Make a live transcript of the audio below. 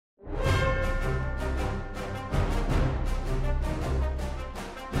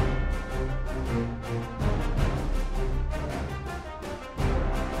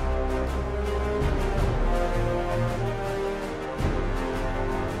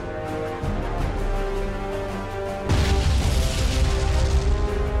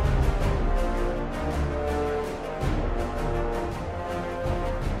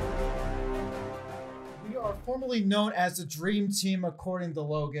affectionately known as the Dream Team, according to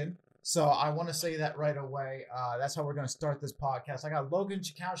Logan. So I want to say that right away. That's how we're going to start this podcast. I got Logan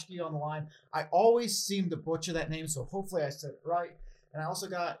Chikowski on the line. I always seem to butcher that name, so hopefully I said it right. And I also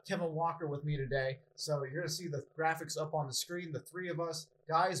got Kevin Walker with me today. So you're going to see the graphics up on the screen, the three of us.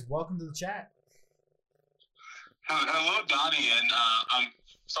 Guys, welcome to the chat. Hello, Donnie, and I'm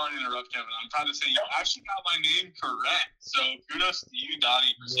sorry to interrupt, Kevin. I'm trying to say you actually got my name correct. So kudos to you,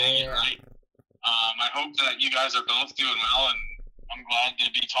 Donnie, for saying it right. I hope that you guys are both doing well, and I'm glad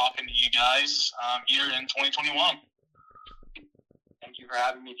to be talking to you guys here in 2021. Thank you for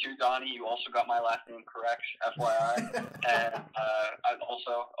having me too, Donnie. You also got my last name correct, FYI. And I'm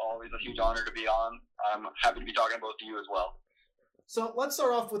also always a huge honor to be on. I'm happy to be talking about you as well. So let's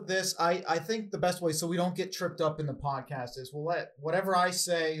start off with this. I think the best way so we don't get tripped up in the podcast is we'll let whatever I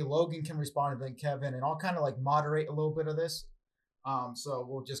say, Logan can respond to then Kevin, and I'll kind of like moderate a little bit of this. So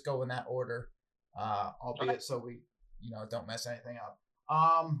we'll just go in that order, albeit so we don't mess anything up.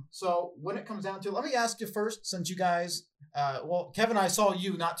 So when it comes down to it, let me ask you first, since you guys, Kevin, I saw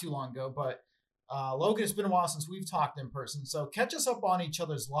you not too long ago, but Logan, it's been a while since we've talked in person. So catch us up on each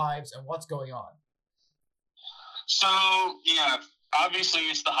other's lives and what's going on. So, yeah, obviously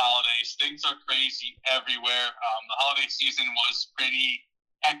it's the holidays. Things are crazy everywhere. The holiday season was pretty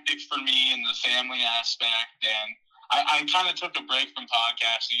hectic for me in the family aspect, and I kind of took a break from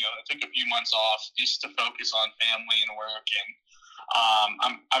podcasting. I took a few months off just to focus on family and work,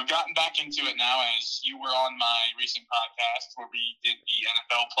 and I've gotten back into it now, as you were on my recent podcast where we did the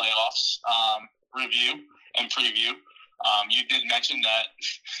NFL playoffs review and preview. You did mention that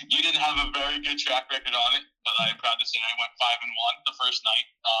you didn't have a very good track record on it, but I'm proud to say I went 5-1 the first night.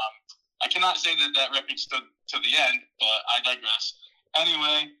 I cannot say that record stood to the end, but I digress.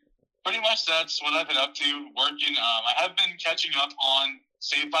 Anyway, pretty much that's what I've been up to, working. I have been catching up on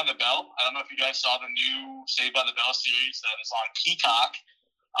Saved by the Bell. I don't know if you guys saw the new Saved by the Bell series that is on Peacock.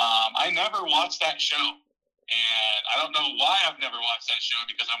 I never watched that show, and I don't know why I've never watched that show,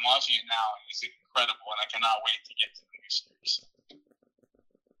 because I'm watching it now, and it's incredible, and I cannot wait to get to the new series.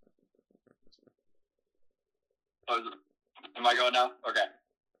 Am I going now? Okay.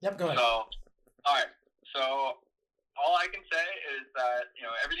 Yep, go ahead. So, all right. So, all I can say is that,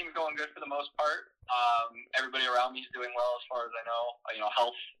 everything's going good for the most part. Everybody around me is doing well as far as I know,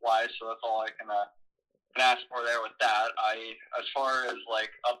 health-wise, so that's all I can ask for there with that. As far as,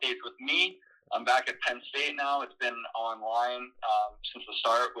 updates with me, I'm back at Penn State now. It's been online since the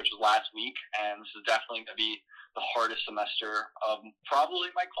start, which was last week, and this is definitely going to be the hardest semester of probably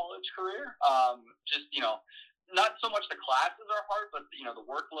my college career. Not so much the classes are hard, but, the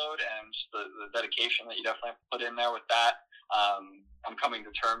workload and just the dedication that you definitely have to put in there with that. I'm coming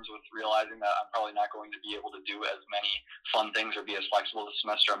to terms with realizing that I'm probably not going to be able to do as many fun things or be as flexible this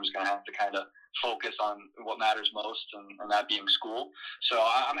semester. I'm just going to have to kind of focus on what matters most, and that being school. So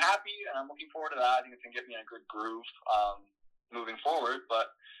I'm happy, and I'm looking forward to that. I think it's going to get me in a good groove moving forward.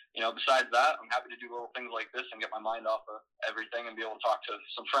 But, besides that, I'm happy to do little things like this and get my mind off of everything and be able to talk to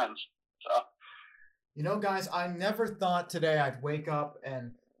some friends. So. Guys, I never thought today I'd wake up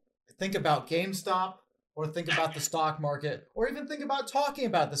and think about GameStop or think about the stock market or even think about talking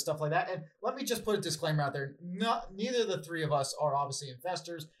about this stuff like that. And let me just put a disclaimer out there. Neither of the three of us are obviously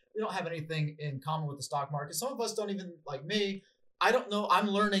investors. We don't have anything in common with the stock market. Some of us don't even, like me. I don't know. I'm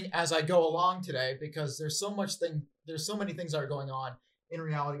learning as I go along today, because there's so many things that are going on in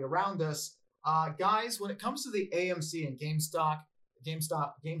reality around us. Guys, when it comes to the AMC and GameStop,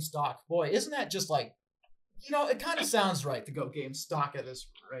 boy, isn't that just like, it kind of sounds right to go GameStop at this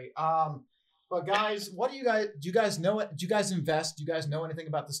rate. But guys, do you guys know it? Do you guys invest? Do you guys know anything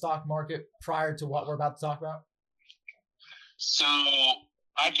about the stock market prior to what we're about to talk about? So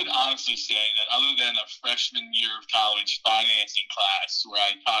I can honestly say that other than a freshman year of college financing class where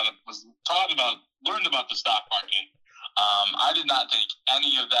I learned about the stock market, I did not take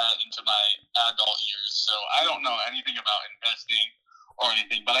any of that into my adult years. So I don't know anything about investing or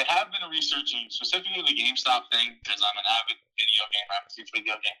anything, but I have been researching specifically the GameStop thing, because I'm an avid video game fan.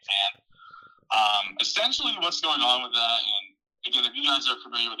 Essentially what's going on with that, and again, if you guys are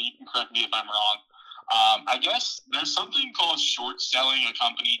familiar with it, you can correct me if I'm wrong. I guess there's something called short selling a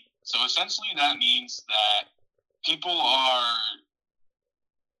company. So essentially that means that people are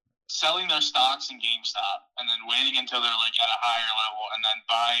selling their stocks in GameStop and then waiting until they're at a higher level and then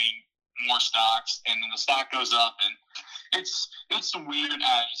buying more stocks, and then the stock goes up, and it's some weird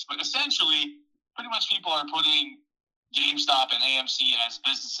ads, but essentially, pretty much people are putting GameStop and AMC as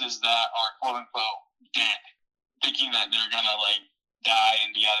businesses that are quote unquote dead, thinking that they're gonna die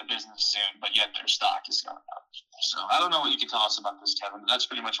and be out of business soon, but yet their stock is going up. So I don't know what you can tell us about this, Kevin, but that's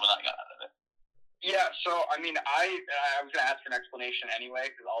pretty much what I got out of it. Yeah, so I mean, I was gonna ask for an explanation anyway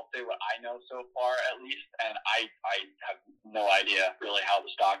because I'll say what I know so far at least, and I have no idea really how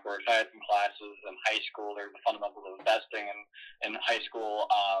the stock works. I had some classes in high school. There's the fundamentals of investing in high school.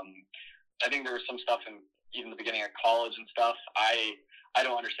 I think there was some stuff in even the beginning of college and stuff. I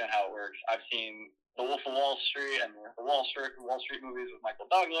don't understand how it works. I've seen The Wolf of Wall Street and the Wall Street movies with Michael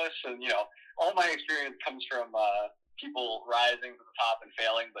Douglas, and all my experience comes from people rising to the top and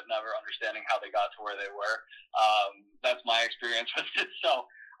failing, but never understanding how they got to where they were. That's my experience with it. So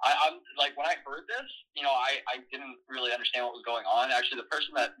I'm like, when I heard this, I didn't really understand what was going on. Actually, the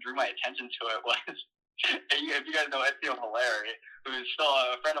person that drew my attention to it was, if you guys know Ezio Hilaire, who's still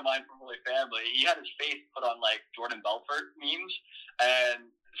a friend of mine from Holy Family, he had his face put on like Jordan Belfort memes, and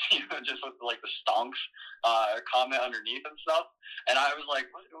just with like the stonks comment underneath and stuff. And I was like,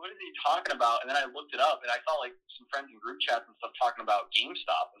 what is he talking about? And then I looked it up, and I saw like some friends in group chats and stuff talking about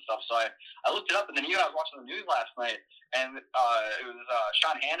GameStop and stuff. So I looked it up, and then I was watching the news last night, and it was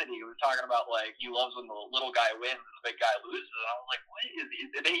Sean Hannity who was talking about like he loves when the little guy wins and the big guy loses. And I was like, what is he?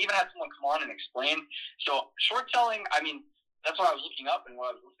 They even had someone come on and explain. So short selling, I mean, that's what I was looking up and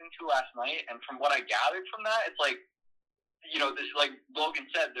what I was listening to last night. And from what I gathered from that, it's like, this, like Logan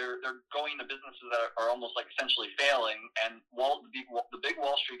said, they're going to businesses that are almost like essentially failing, and the big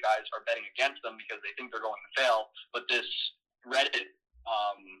Wall Street guys are betting against them because they think they're going to fail. But this Reddit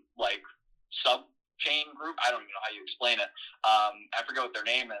like sub chain group, I don't even know how you explain it. I forget what their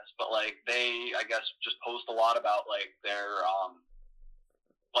name is, but like they, I guess, just post a lot about like their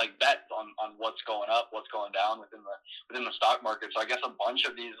like bets on what's going up, what's going down within the stock market. So I guess a bunch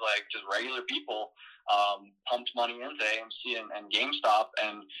of these like just regular people pumped money into AMC and GameStop,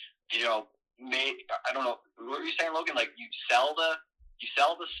 and I don't know, what were you saying, Logan? Like you sell the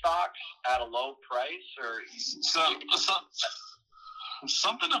stocks at a low price, or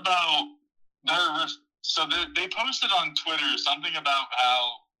something about they posted on Twitter something about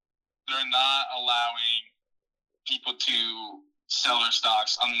how they're not allowing people to sell their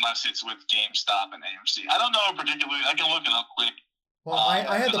stocks unless it's with GameStop and AMC. I don't know particularly. I can look it up quick. Well,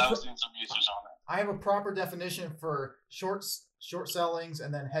 I was doing some research on it. I have a proper definition for short sellings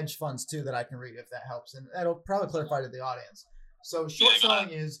and then hedge funds too that I can read if that helps, and that'll probably clarify to the audience. So short selling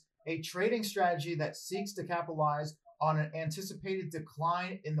is a trading strategy that seeks to capitalize on an anticipated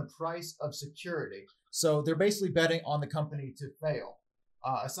decline in the price of security. So they're basically betting on the company to fail.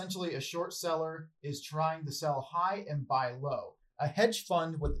 Essentially, a short seller is trying to sell high and buy low. A hedge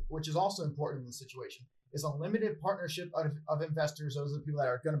fund, which is also important in the situation, is a limited partnership of investors. Those are the people that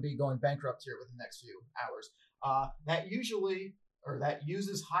are going to be going bankrupt here within the next few hours. That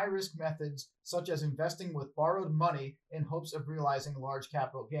uses high-risk methods such as investing with borrowed money in hopes of realizing large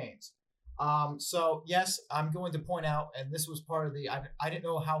capital gains. So yes, I'm going to point out, and this was part of I didn't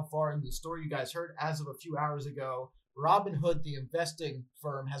know how far in the story you guys heard. As of a few hours ago, Robinhood, the investing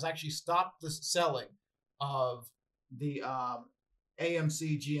firm, has actually stopped the selling of the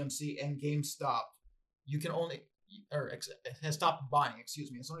AMC, GMC, and GameStop. Has stopped buying,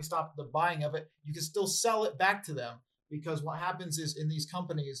 excuse me. It's only stopped the buying of it. You can still sell it back to them, because what happens is in these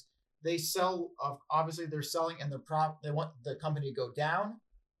companies, they sell, obviously they're selling and they want the company to go down.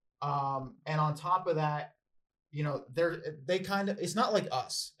 And on top of that, it's not like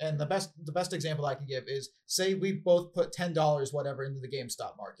us. And the best example I can give is, say we both put $10 whatever into the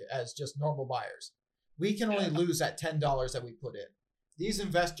GameStop market as just normal buyers. We can only lose that $10 that we put in. These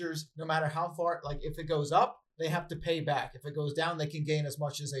investors, no matter how far, like if it goes up, they have to pay back. If it goes down, they can gain as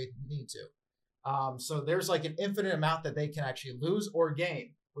much as they need to. So there's like an infinite amount that they can actually lose or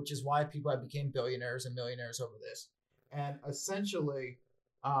gain, which is why people have become billionaires and millionaires over this. And essentially,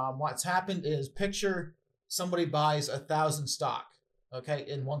 what's happened is, picture somebody buys 1,000 stock, okay,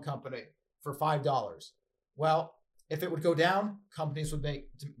 in one company for $5. Well, if it would go down, companies would make,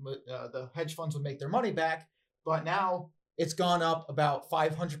 the hedge funds would make their money back. But now it's gone up about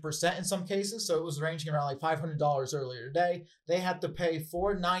 500% in some cases. So it was ranging around like $500 earlier today. They had to pay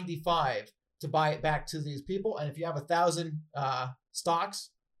 $495 to buy it back to these people. And if you have 1,000 stocks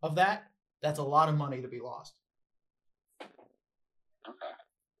of that, that's a lot of money to be lost. Okay.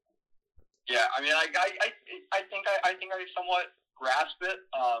 Yeah, I mean, I think I somewhat grasp it.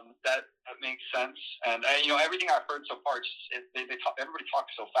 That makes sense, and everything I've heard so far, everybody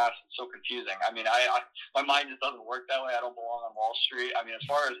talks so fast, it's so confusing. I mean, my mind just doesn't work that way. I don't belong on Wall Street. I mean, as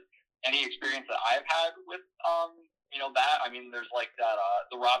far as any experience that I've had with that, I mean, there's like that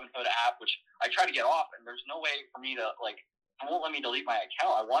the Robinhood app, which I try to get off, and there's no way for me to like. It won't let me delete my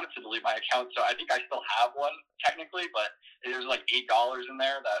account. I wanted to delete my account, so I think I still have one technically, but there's like $8 in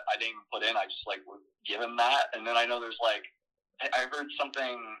there that I didn't even put in. I just like was given that, and then I know there's like I heard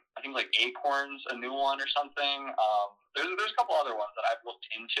something, I think like Acorns, a new one or something. There's a couple other ones that I've looked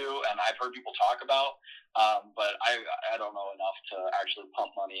into and I've heard people talk about, but I don't know enough to actually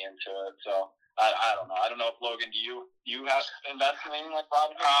pump money into it. So I don't know. I don't know if Logan, do you have invested in anything like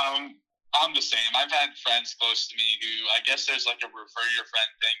Robinhood? I'm the same. I've had friends close to me who, I guess there's like a refer your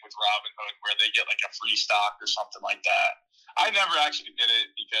friend thing with Robinhood where they get like a free stock or something like that. I never actually did it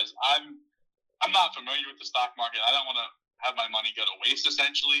because I'm not familiar with the stock market. I don't want to have my money go to waste,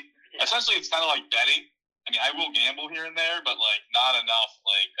 essentially. Yeah. Essentially, it's kind of like betting. I mean, I will gamble here and there, but like not enough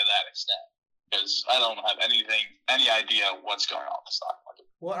like to that extent because I don't have any idea what's going on in the stock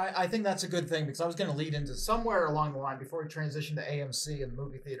market. Well, I think that's a good thing because I was going to lead into somewhere along the line before we transition to AMC and the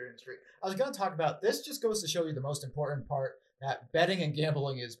movie theater industry. I was going to talk about this. Just goes to show you the most important part, that betting and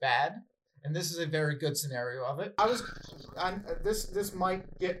gambling is bad, and this is a very good scenario of it. This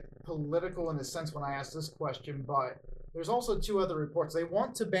might get political in a sense when I ask this question, but there's also two other reports. They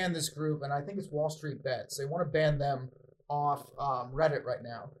want to ban this group, and I think it's Wall Street Bets. They want to ban them off Reddit right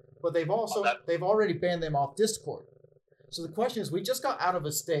now, but they've already banned them off Discord. So the question is, we just got out of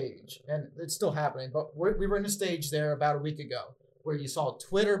a stage, and it's still happening, but we were in a stage there about a week ago where you saw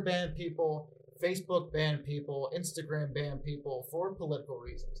Twitter ban people, Facebook ban people, Instagram ban people for political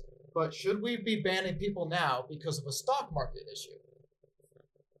reasons. But should we be banning people now because of a stock market issue?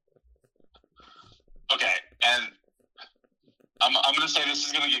 Okay, and I'm going to say this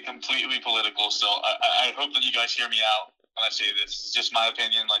is going to get completely political, so I hope that you guys hear me out when I say this. It's just my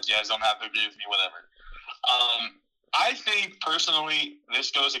opinion. Like, you guys don't have to agree with me, whatever. I think, personally, this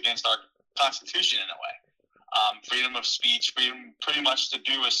goes against our Constitution in a way. Freedom of speech, freedom pretty much to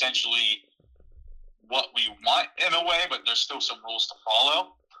do essentially what we want in a way, but there's still some rules to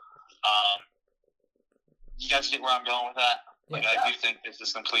follow. You guys get where I'm going with that? Like, I do think this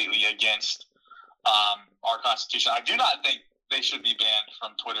is completely against our Constitution. I do not think they should be banned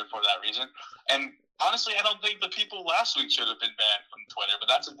from Twitter for that reason. And honestly, I don't think the people last week should have been banned from Twitter, but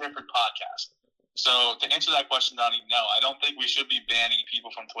that's a different podcast. So to answer that question, Donnie, no, I don't think we should be banning people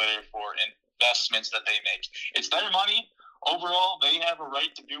from Twitter for investments that they make. It's their money. Overall, they have a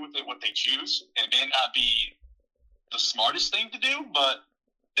right to do with it what they choose. It may not be the smartest thing to do, but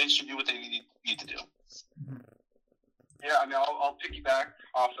they should do what they need to do. Yeah, I mean, I'll piggyback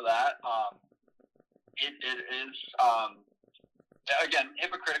off of that. It is, again,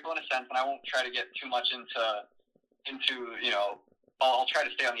 hypocritical in a sense, and I won't try to get too much into you know, I'll try to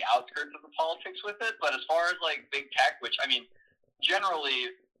stay on the outskirts of the politics with it. But as far as like big tech, which I mean,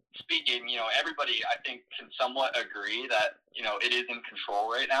 generally speaking, you know, everybody I think can somewhat agree that, you know, it is in control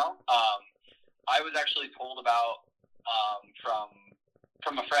right now. I was actually told about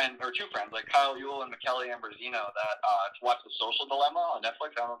from a friend or two friends, like Kyle Ewell and Michele Ambrosino, that to watch The Social Dilemma on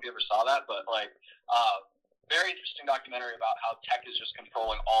Netflix. I don't know if you ever saw that, but like very interesting documentary about how tech is just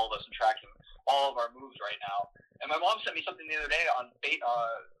controlling all of us and tracking all of our moves right now. And my mom sent me something the other day on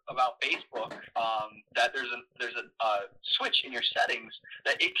about Facebook, that there's a switch in your settings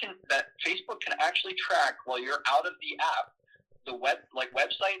that Facebook can actually track while you're out of the app, the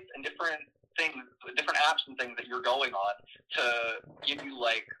websites and different things, different apps and things that you're going on to give you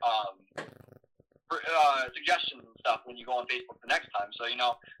like suggestions and stuff when you go on Facebook the next time. So, you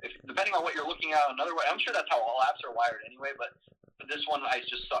know, if depending on what you're looking at another way, I'm sure that's how all apps are wired anyway, but this one I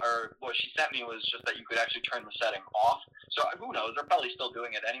just saw, or what she sent me was just that you could actually turn the setting off. So who knows? They're probably still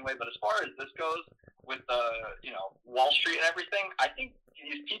doing it anyway. But as far as this goes, with you know, Wall Street and everything, I think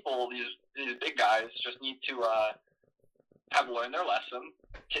these people, these big guys, just need to have learned their lesson,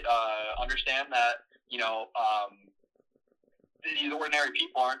 understand that, you know, these ordinary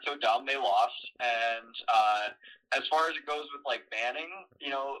people aren't so dumb. They lost, and as far as it goes with like banning, you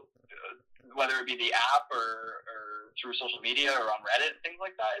know, whether it be the app or through social media or on Reddit and things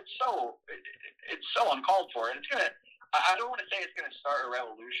like that, it's so uncalled for, and it's gonna. I don't want to say it's gonna start a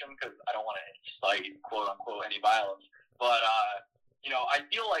revolution because I don't want to incite quote unquote any violence, but you know, I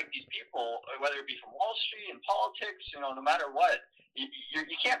feel like these people, whether it be from Wall Street and politics, you know, no matter what, you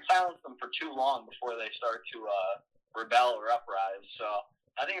can't silence them for too long before they start to rebel or uprise. So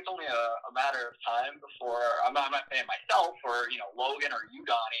I think it's only a matter of time before I'm not saying myself or, you know, Logan or you,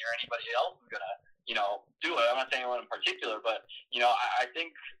 Donnie, or anybody else is gonna, you know, do it. I'm not saying anyone in particular, but, you know, I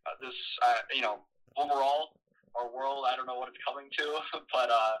think this, you know, overall, our world, I don't know what it's coming to,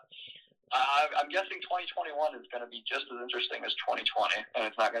 but I'm guessing 2021 is going to be just as interesting as 2020, and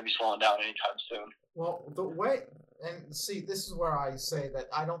it's not going to be slowing down anytime soon. Well, the way, and see, this is where I say that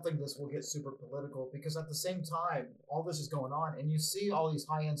I don't think this will get super political, because at the same time, all this is going on, and you see all these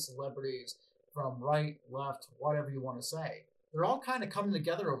high-end celebrities from right, left, whatever you want to say, they're all kind of coming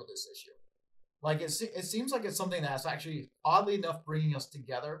together over this issue. Like, it seems like it's something that's actually, oddly enough, bringing us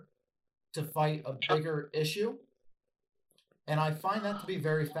together to fight a bigger issue. And I find that to be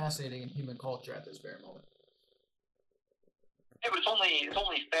very fascinating in human culture at this very moment. Yeah, but it's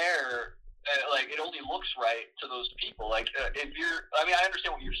only fair. Like, it only looks right to those people. Like, if you're, I mean, I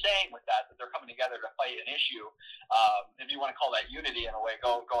understand what you're saying with that they're coming together to fight an issue. If you want to call that unity in a way,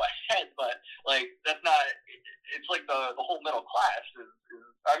 go ahead. But like, that's not. It's like the whole middle class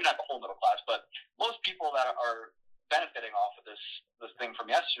I mean, not the whole middle class, but most people that are benefiting off of this thing from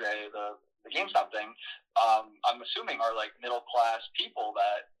yesterday, the GameStop thing. I'm assuming are like middle class people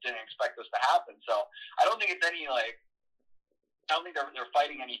that didn't expect this to happen. So I don't think it's any like. I don't think they're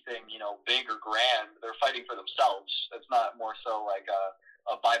fighting anything, big or grand. They're fighting for themselves. It's not more so like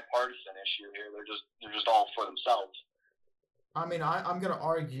a bipartisan issue here. They're just all for themselves. I mean, I'm going to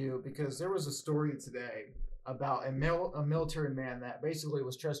argue because there was a story today about a military man that basically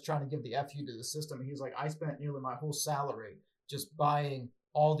was just trying to give the FU to the system. He was like, I spent nearly my whole salary just buying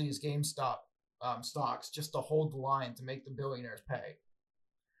all these GameStop stocks just to hold the line to make the billionaires pay,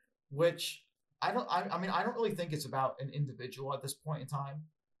 which I don't really think it's about an individual at this point in time.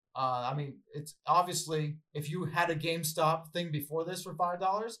 I mean, it's obviously if you had a GameStop thing before this for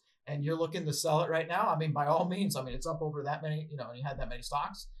 $5 and you're looking to sell it right now, I mean, by all means, I mean, it's up over that many, and you had that many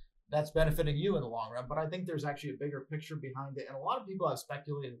stocks, that's benefiting you in the long run. But I think there's actually a bigger picture behind it. And a lot of people have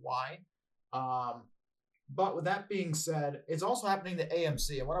speculated why. But with that being said, it's also happening to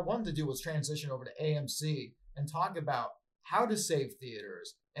AMC. And what I wanted to do was transition over to AMC and talk about how to save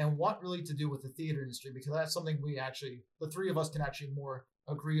theaters and what really to do with the theater industry, because that's something the three of us can actually more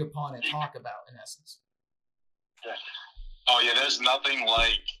agree upon and talk about in essence. Oh yeah, there's nothing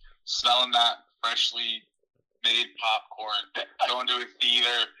like smelling that freshly made popcorn, going to a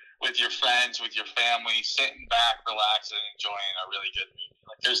theater with your friends, with your family, sitting back, relaxing, enjoying a really good movie.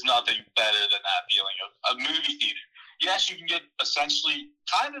 Like, there's nothing better than that feeling of a movie theater. Yes, you can get essentially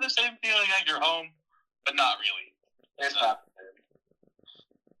kind of the same feeling at your home, but not really. It's not.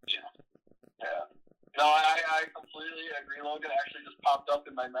 Yeah. No, I completely agree, Logan. It actually just popped up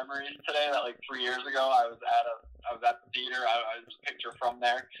in my memories today that like 3 years ago I was at the theater. I was a picture from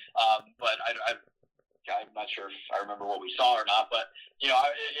there, but I'm not sure if I remember what we saw or not. But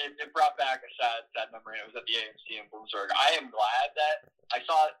it brought back a sad memory. It was at the AMC in Bloomsburg. I am glad that I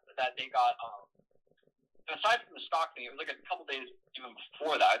saw that they got. Aside from the stock thing, it was like a couple days even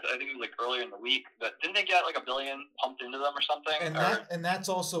before that. I think it was like earlier in the week. But didn't they get like $1 billion pumped into them or something? And that's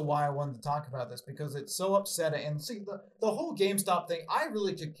also why I wanted to talk about this, because it's so upsetting. And see, the whole GameStop thing, I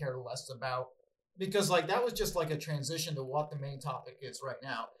really could care less about, because like that was just like a transition to what the main topic is right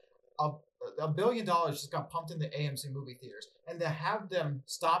now. $1 billion just got pumped into AMC movie theaters, and to have them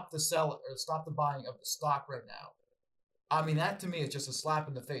stop the buying of the stock right now, I mean, that to me is just a slap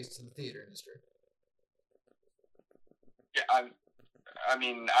in the face to the theater industry. Yeah, I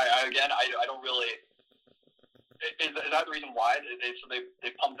don't really. Is that the reason why they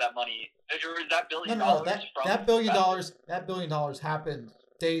pumped that money? Or is that $1 billion? No. That $1 billion happened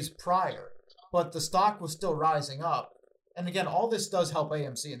days prior, but the stock was still rising up. And again, all this does help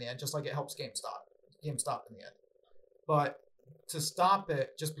AMC in the end, just like it helps GameStop in the end. But to stop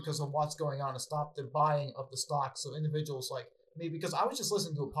it just because of what's going on, to stop the buying of the stock, so individuals like me, because I was just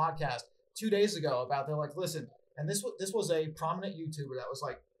listening to a podcast 2 days ago about, they're like, listen. And this was a prominent YouTuber that was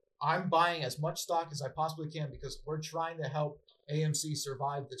like, I'm buying as much stock as I possibly can because we're trying to help AMC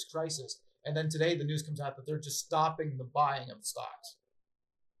survive this crisis. And then today the news comes out that they're just stopping the buying of the stocks.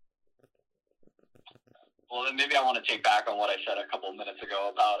 Well, then maybe I want to take back on what I said a couple of minutes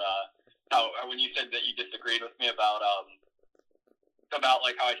ago about how when you said that you disagreed with me about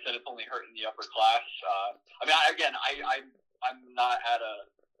like how I said it's only hurting the upper class. I'm not at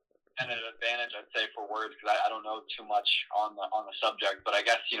an advantage, I'd say, for words, because I don't know too much on the subject. But I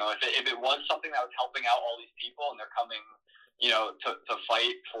guess if it was something that was helping out all these people, and they're coming to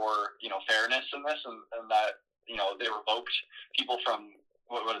fight for fairness in this, and that they revoked people from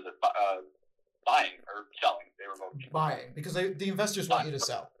what is it buying or selling? They revoked people buying because the investors want you to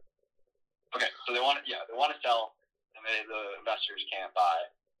sell. Okay, so they want to sell, and the investors can't buy.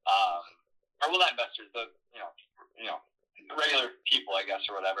 Or well, not investors, the regular people, I guess,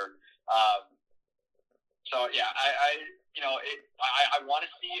 or whatever. So yeah, I want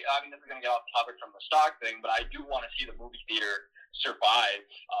to see. I mean, this is going to get off topic from the stock thing, but I do want to see the movie theater survive.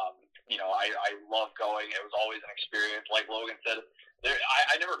 I love going. It was always an experience. Like Logan said,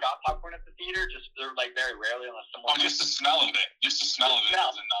 I never got popcorn at the theater. Just they're like very rarely, unless someone. Just the smell of it. Just the smell of it.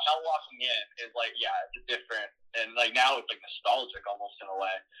 Smell walking in is like, yeah, it's a different, and like now it's like nostalgic almost in a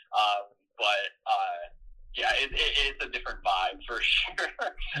way. Yeah, it's a different vibe for sure.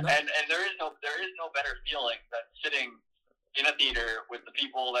 And there is no better feeling than sitting in a theater with the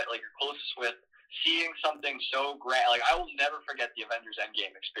people that like you're closest with, seeing something so grand. Like, I will never forget the Avengers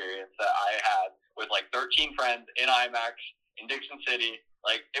Endgame experience that I had with like 13 friends in IMAX in Dixon City.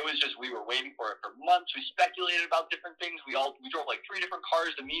 Like, it was just, we were waiting for it for months. We speculated about different things. We drove like 3 different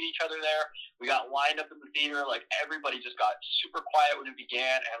cars to meet each other there. We got lined up in the theater. Like, everybody just got super quiet when it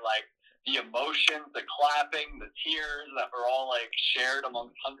began, and like the emotions, the clapping, the tears that were all like shared among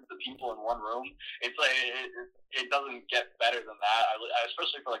hundreds of people in one room. It's like, it doesn't get better than that.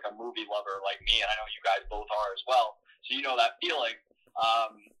 Especially for like a movie lover like me, and I know you guys both are as well. So you know that feeling.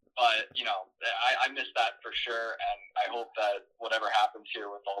 But you know, I miss that for sure, and I hope that whatever happens here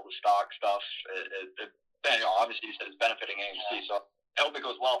with all the stock stuff, you know, obviously you said it's benefiting AMC, so I hope it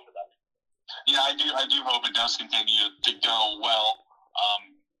goes well for them. Yeah, I do hope it does continue to go well,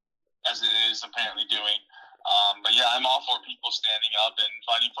 as it is apparently doing. But yeah, I'm all for people standing up and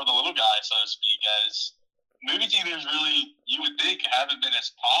fighting for the little guy, so to speak, as movie theaters really, you would think, haven't been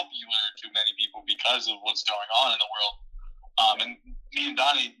as popular to many people because of what's going on in the world. And me and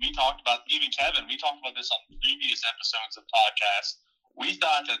Donnie, we talked about, even Kevin, we talked about this on previous episodes of podcasts. We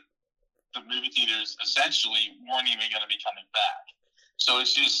thought that the movie theaters essentially weren't even going to be coming back. So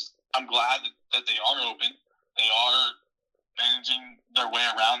it's just, I'm glad that they are open. They are managing their way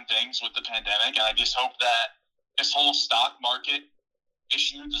around things with the pandemic, and I just hope that this whole stock market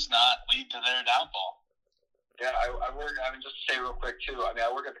issue does not lead to their downfall. Yeah, I work. I mean, just to say real quick too. I mean,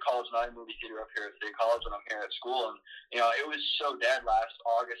 I work at the College 9 movie theater up here at State College when I'm here at school, and you know, it was so dead last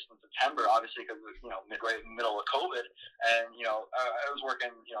August and September, obviously because it was, you know, right in the middle of COVID, and you know, I was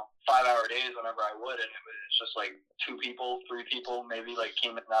working, you know, 5-hour days whenever I would, and it was just like 2 people, 3 people maybe like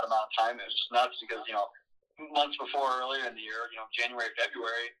came in that amount of time. It was just nuts because, you know, months before, earlier in the year, you know, January,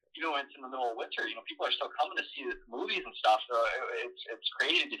 February, even when it's in the middle of winter, you know, people are still coming to see the movies and stuff. So it's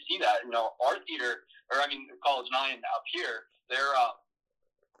crazy to see that. You know, our theater, or I mean, College 9 up here, they're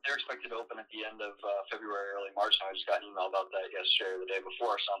expected to open at the end of February, early March. And I just got an email about that yesterday or the day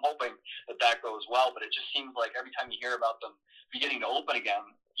before. So I'm hoping that goes well. But it just seems like every time you hear about them beginning to open again,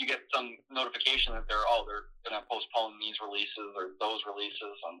 you get some notification that they're going to postpone these releases or those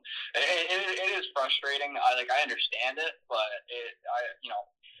releases, and it is frustrating. I understand it, but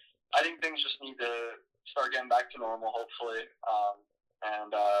I think things just need to start getting back to normal, hopefully,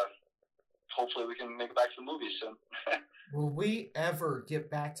 and hopefully we can make it back to the movies soon. Will we ever get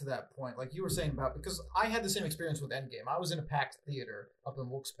back to that point, like you were saying about? Because I had the same experience with Endgame. I was in a packed theater up in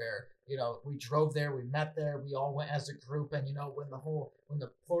Wilkes-Barre. You know, we drove there, we met there, we all went as a group, and you know, when the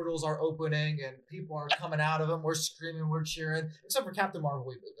portals are opening and people are coming out of them, we're screaming, we're cheering. Except for Captain Marvel,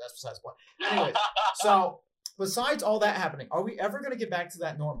 we moved. That's besides the point. Anyways, so besides all that happening, are we ever going to get back to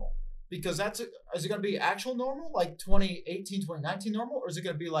that normal? Because is it going to be actual normal, like 2018, 2019 normal, or is it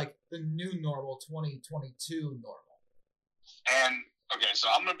going to be like the new normal, 2022 normal? And, okay, so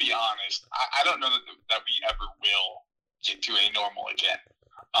I'm going to be honest. I don't know that we ever will get to a normal again.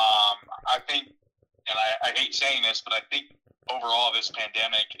 I think, and I hate saying this, but I think overall this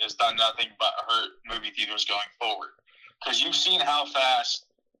pandemic has done nothing but hurt movie theaters going forward. Because you've seen how fast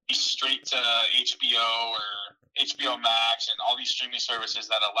these straight to HBO or HBO Max and all these streaming services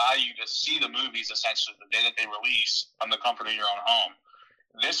that allow you to see the movies essentially the day that they release from the comfort of your own home.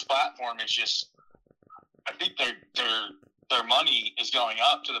 This platform is just, I think their money is going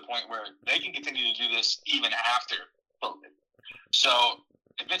up to the point where they can continue to do this even after COVID. So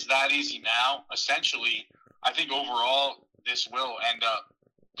if it's that easy now, essentially, I think overall this will end up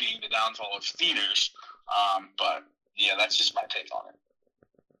being the downfall of theaters. But yeah, that's just my take on it.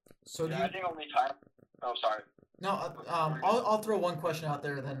 So I think only time. Oh, sorry. No, I'll throw one question out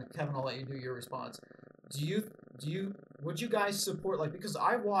there, and then Kevin, I'll let you do your response. Would you guys support, like, because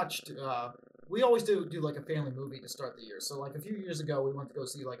I watched, we always do like a family movie to start the year. So like a few years ago, we went to go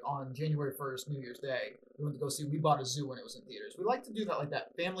see, like, on January 1st, New Year's Day, we went to go see We Bought a Zoo when it was in theaters. We like to do that, like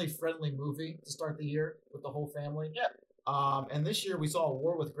that family-friendly movie to start the year with the whole family. Yeah. And this year we saw A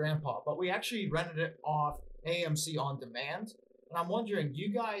War with Grandpa, but we actually rented it off AMC On Demand. And I'm wondering, you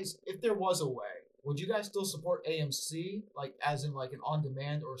guys, if there was a way, would you guys still support AMC, like as in like an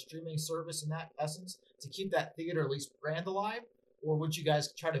on-demand or streaming service in that essence, to keep that theater at least brand alive? Or would you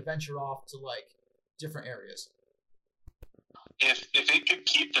guys try to venture off to like different areas? If it could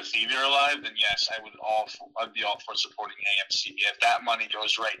keep the theater alive, then yes, I'd be all for supporting AMC. If that money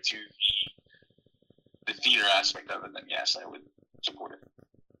goes right to the theater aspect of it, then yes, I would support it.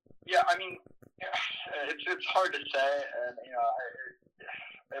 Yeah, I mean, it's hard to say, and you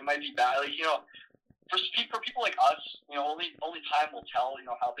know, it might be bad. Like, you know, for people like us, only time will tell,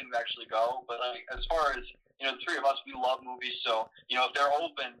 how things actually go. But like as far as the three of us, we love movies, so if they're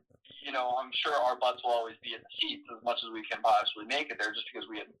open, I'm sure our butts will always be in the seats as much as we can possibly make it there, just because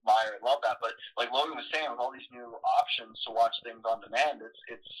we admire and love that. But like Logan was saying, with all these new options to watch things on demand,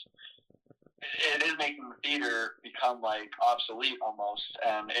 it is making the theater become like obsolete almost,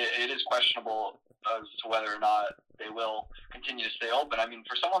 and it is questionable as to whether or not they will continue to stay open. I mean,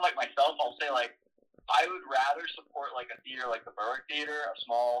 for someone like myself, I'll say like I would rather support like a theater like the Berwick Theater, a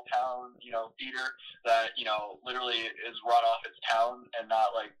small town, theater that, literally is run off its town and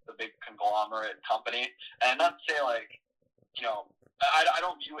not like the big conglomerate company. And not to say like, I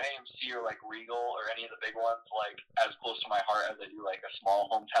don't view AMC or like Regal or any of the big ones like as close to my heart as I do like a small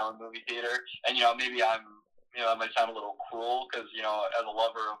hometown movie theater. And, maybe that might sound a little cruel because, as a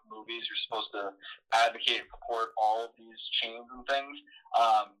lover of movies, you're supposed to advocate and support all of these chains and things.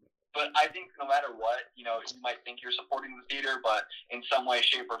 But I think no matter what, you might think you're supporting the theater, but in some way,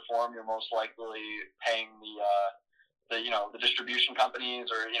 shape, or form, you're most likely paying the distribution companies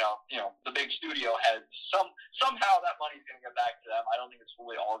or the big studio heads. Somehow that money's going to get back to them. I don't think it's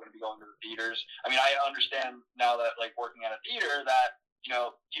really all going to be going to the theaters. I mean, I understand now that like working at a theater that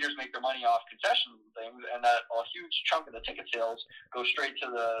theaters make their money off concessions and things, and that a huge chunk of the ticket sales go straight to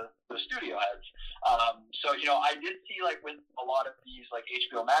the studio heads. So, I did see, like, with a lot of these, like,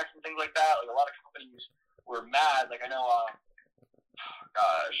 HBO Max and things like that, like, a lot of companies were mad. Like, I know, I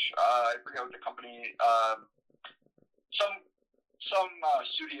forget what the company, some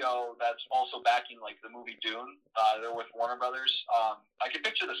studio that's also backing, like, the movie Dune. They're with Warner Brothers. I can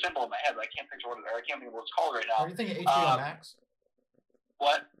picture the symbol in my head, but I can't picture what it is. I can't think of what it's called right now. Are you thinking HBO Max?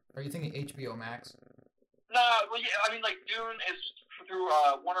 What? Are you thinking HBO Max? No, well, yeah, I mean, like, Dune is through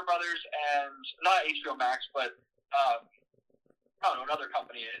Warner Brothers and not HBO Max, but I don't know, another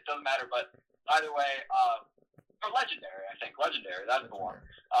company. It doesn't matter, but either way, or Legendary, I think. Legendary, that's the one.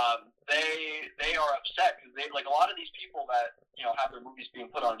 They are upset because they like a lot of these people that have their movies being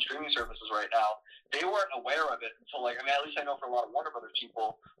put on streaming services right now. They weren't aware of it until like at least I know for a lot of Warner Brothers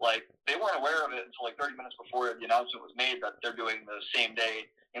people, like they weren't aware of it until like 30 minutes before the announcement was made that they're doing the same day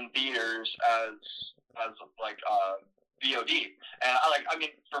in theaters as like VOD. And I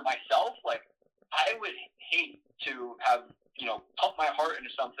mean for myself, like I would hate to have pump my heart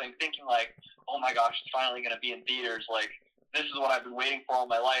into something thinking like, oh my gosh, it's finally going to be in theaters. Like, this is what I've been waiting for all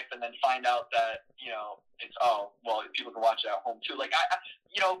my life. And then find out that, it's, people can watch it at home too. Like,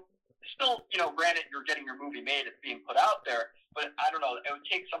 still, granted you're getting your movie made, it's being put out there, but I don't know, it would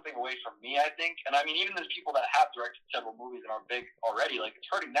take something away from me, I think. And I mean, even those people that have directed several movies and are big already, like, it's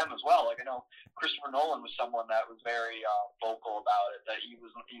hurting them as well. Like, I know Christopher Nolan was someone that was very vocal about it, that he was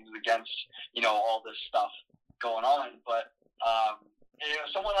against, all this stuff going on. But,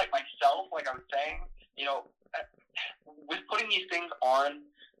 someone like myself, like I was saying, with putting these things on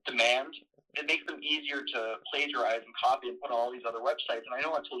demand, it makes them easier to plagiarize and copy and put on all these other websites. And I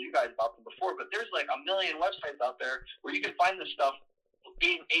know I told you guys about them before, but there's like a million websites out there where you can find this stuff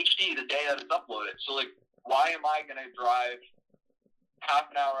in HD the day that it's uploaded. So like, why am I going to drive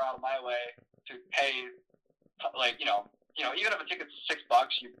half an hour out of my way to pay, like, even if a ticket's $6,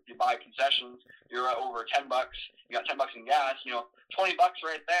 you buy concessions, you're over $10, you got $10 in gas, $20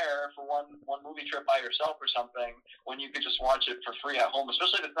 right there for one movie trip by yourself or something, when you could just watch it for free at home,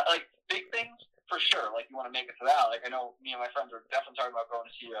 especially if it's not, like, big things, for sure, like, you want to make it to that. Like, I know me and my friends are definitely talking about going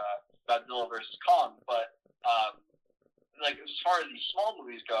to see Godzilla versus Kong, but, like, as far as these small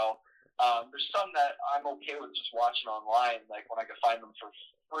movies go, there's some that I'm okay with just watching online, like, when I can find them for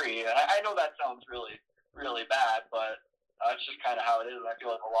free, and I know that sounds really, really bad, but that's just kind of how it is, and I feel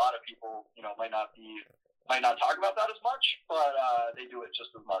like a lot of people, might not talk about that as much, but they do it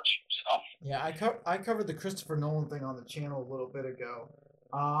just as much. So yeah, I covered the Christopher Nolan thing on the channel a little bit ago,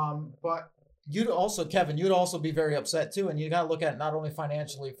 but Kevin, you'd also be very upset too, and you got to look at it not only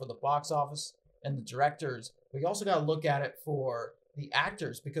financially for the box office and the directors, but you also got to look at it for the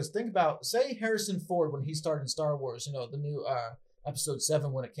actors, because think about, say Harrison Ford when he started in Star Wars, the new Episode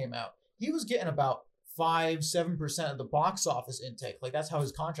 7 when it came out, he was getting about 5-7% of the box office intake. Like, that's how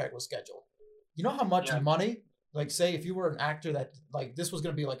his contract was scheduled. You know how much money, like, say if you were an actor that, like, this was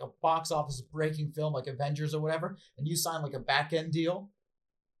going to be like a box office breaking film like Avengers or whatever, and you sign like a back end deal,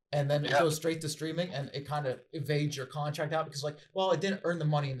 and then it goes straight to streaming, and it kind of evades your contract out because, like, well, it didn't earn the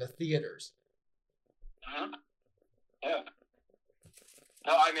money in the theaters. Mm-hmm. Yeah.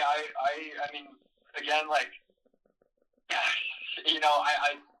 No, I mean, I mean, again, like,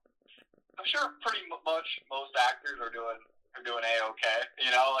 I'm sure pretty much most actors are doing A-okay.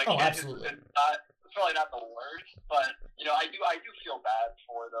 Like, absolutely. It's probably not the worst, but I do feel bad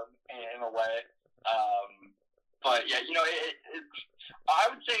for them in a way. But yeah, I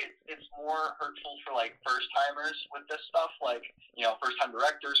would say it's more hurtful for like first timers with this stuff, like first time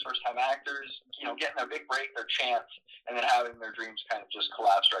directors, first time actors, getting their big break, their chance, and then having their dreams kind of just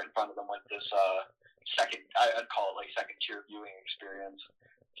collapse right in front of them with this I'd call it like second tier viewing experience.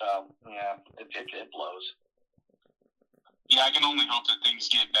 So yeah, it blows. Yeah, I can only hope that things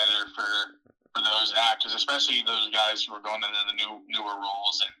get better for those actors, especially those guys who are going into the newer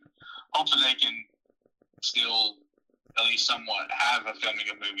roles, and hope that they can still at least somewhat have a filming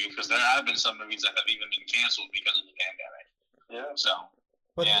of movies, because there have been some movies that have even been canceled because of the pandemic. Yeah. So,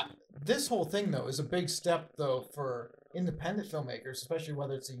 but yeah. This whole thing, though, is a big step, though, for independent filmmakers, especially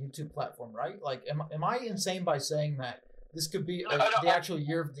whether it's a YouTube platform, right? Like, am I insane by saying that this could be the actual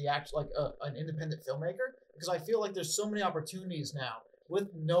year of an independent filmmaker? Because I feel like there's so many opportunities now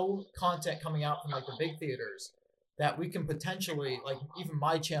with no content coming out from like the big theaters that we can potentially, like, even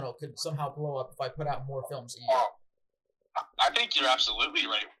my channel could somehow blow up if I put out more films a year. I think you're absolutely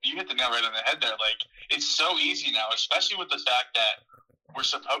right. You hit the nail right on the head there. Like, it's so easy now, especially with the fact that we're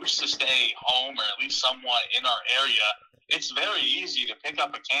supposed to stay home or at least somewhat in our area. It's very easy to pick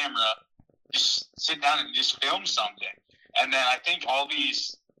up a camera, just sit down and just film something. And then I think all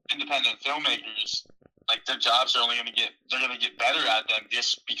these independent filmmakers, like, their jobs are they're going to get better at them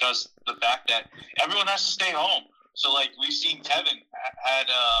just because the fact that everyone has to stay home. So, like, we've seen Kevin had,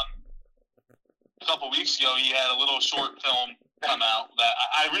 a couple weeks ago, he had a little short film come out that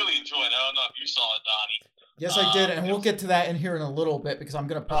I really enjoyed. I don't know if you saw it, Donnie. Yes, I did, and we'll get to that in here in a little bit because I'm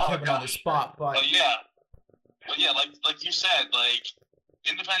going to put Kevin on the spot. But yeah, like you said, like,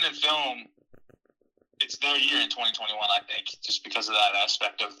 independent film, it's their year in 2021, I think, just because of that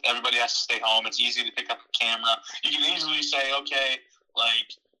aspect of everybody has to stay home. It's easy to pick up a camera. You can easily say, okay,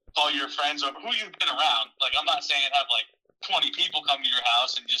 like, call your friends over who you've been around. Like, I'm not saying have, like, 20 people come to your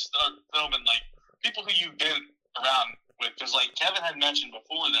house and just start filming, like, people who you've been around with. Because, like, Kevin had mentioned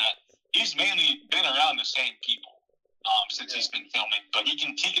before that he's mainly been around the same people since he's been filming. But he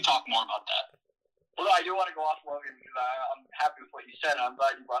can talk more about that. Well, I do want to go off, Logan, because I'm happy with what you said, and I'm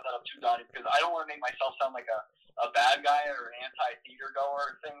glad you brought that up too, Donnie, because I don't want to make myself sound like a bad guy or an anti-theater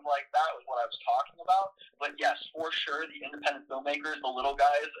goer or things like that was what I was talking about. But yes, for sure, the independent filmmakers, the little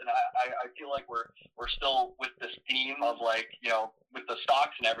guys, and I feel like we're still with this theme of, like, with the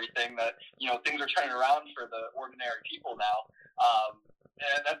stocks and everything, that, things are turning around for the ordinary people now.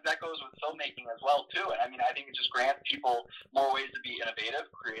 And that goes with filmmaking as well, too. And I mean, I think it just grants people more ways to be innovative,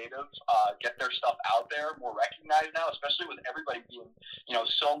 creative, get their stuff out there, more recognized now, especially with everybody being,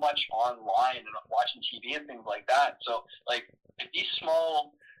 so much online and watching TV and things like that. So, like, if these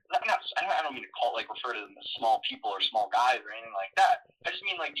small, I don't mean to refer to them as small people or small guys or anything like that. I just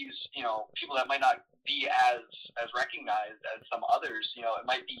mean, like, these, people that might not be as recognized as some others, it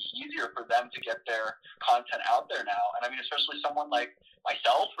might be easier for them to get their content out there now. And I mean, especially someone like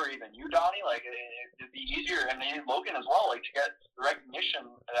myself or even you, Donnie, like, it'd be easier, and maybe Logan as well, like, to get the recognition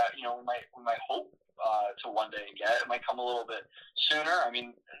that, we might hope to one day get. It might come a little bit sooner. I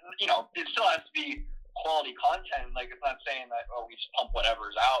mean, it still has to be quality content. Like, it's not saying that, we just pump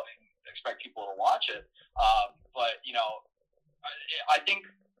whatever's out and expect people to watch it. But, I think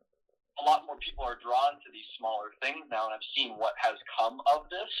a lot more people are drawn to these smaller things now, and I've seen what has come of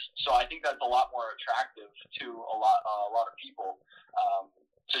this. So I think that's a lot more attractive to a lot of people.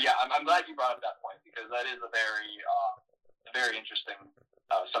 So yeah, I'm glad you brought up that point, because that is a very interesting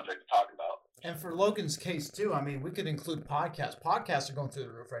subject to talk about. And for Logan's case too, I mean, we could include podcasts. Podcasts are going through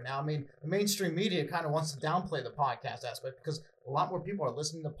the roof right now. I mean, the mainstream media kind of wants to downplay the podcast aspect because a lot more people are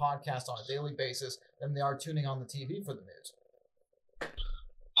listening to podcasts on a daily basis than they are tuning on the TV for the news.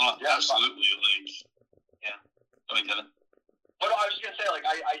 Yeah, absolutely. Like, yeah. Go ahead, Kevin. Well, I was just gonna say, like,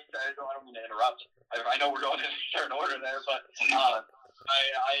 I don't mean to interrupt. I know we're going in a certain order there, but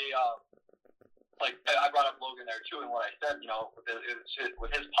I brought up Logan there too, and what I said,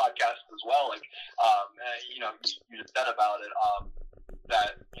 with his podcast as well, like, you just said about it,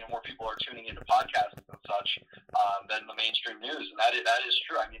 that more people are tuning into podcasts and such than the mainstream news, and that is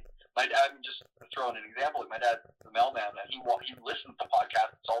true. I mean, my dad, just to throw in an example, my dad's the mailman, and he listens to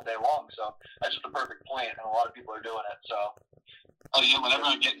podcasts all day long, so that's just a perfect point, and a lot of people are doing it. So. Oh yeah, whenever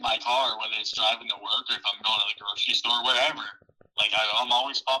I get in my car, whether it's driving to work or if I'm going to the grocery store, whatever, like, I'm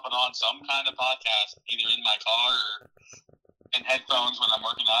always popping on some kind of podcast, either in my car or in headphones when I'm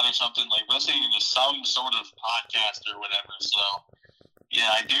working out or something, like listening to some sort of podcast or whatever. So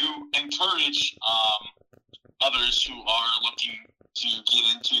yeah, I do encourage others who are looking to get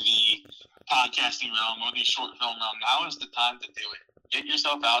into the podcasting realm or the short film realm. Now is the time to do it. Get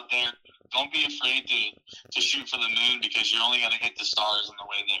yourself out there, don't be afraid to shoot for the moon, because you're only going to hit the stars on the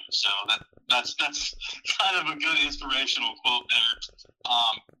way there. So that's kind of a good inspirational quote there.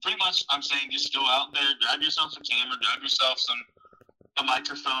 Pretty much, I'm saying just go out there, grab yourself a camera, grab yourself a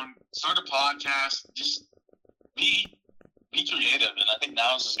microphone, start a podcast, just be creative. And I think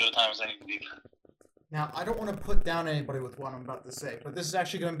now is as good a time as any to do that. Now, I don't want to put down anybody with what I'm about to say, but this is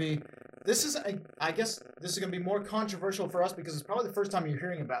actually going to be, I guess this is going to be more controversial for us because it's probably the first time you're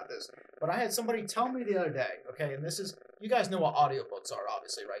hearing about this. But I had somebody tell me the other day, okay, and this is, you guys know what audiobooks are,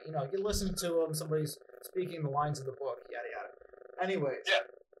 obviously, right? You know, you listen to them, somebody's speaking the lines of the book, yada, yada. Anyways,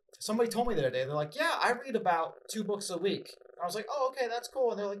 somebody told me the other day, they're like, yeah, I read about 2 books a week. And I was like, oh, okay, that's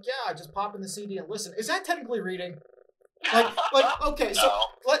cool. And they're like, yeah, I just pop in the CD and listen. Is that technically reading? Like, okay, so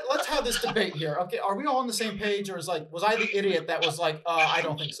let's have this debate here. Okay, are we all on the same page, or was I the idiot that was like, I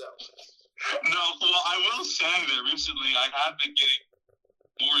don't think so? No, well, I will say that recently I have been getting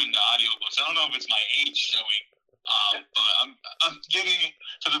more into audiobooks. I don't know if it's my age showing, but I'm getting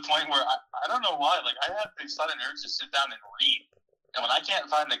to the point where I don't know why. Like, I have this sudden urge to sit down and read, and when I can't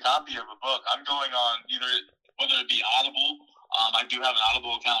find a copy of a book, I'm going on whether it be Audible. I do have an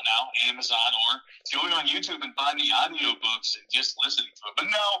Audible account now, Amazon, or going on YouTube and finding audiobooks and just listening to it.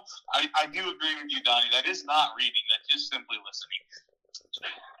 But no, I do agree with you, Donnie. That is not reading. That's just simply listening.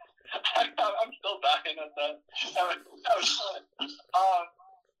 I'm still dying at that. That was fun.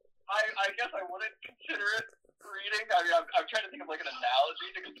 I guess I wouldn't consider it reading. I mean, I'm trying to think of like an analogy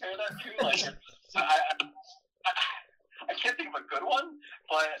to compare that to. Like, I can't think of a good one,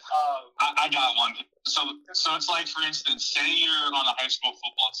 but I got one. So it's like, for instance, say you're on a high school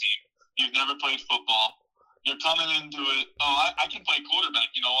football team. You've never played football. You're coming into it. Oh, I can play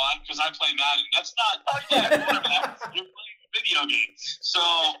quarterback. You know why? Because I play Madden. That's not quarterback. You're playing a video game. So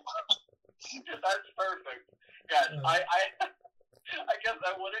that's perfect. Yes, I guess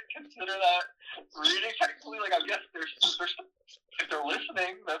I wouldn't consider that reading. Technically, like, I guess there's if they're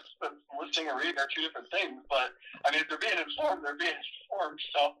listening, that's listening and reading are 2 different things. But I mean, if they're being informed, they're being informed.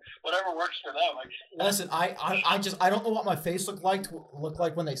 So whatever works for them. Listen, I don't know what my face looked like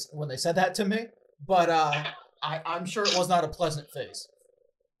when they said that to me, but I'm sure it was not a pleasant face.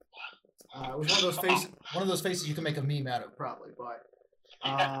 It was one of those faces you can make a meme out of, probably.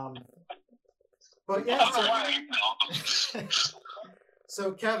 But yeah.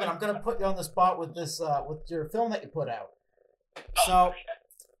 So Kevin, I'm gonna put you on the spot with this with your film that you put out. So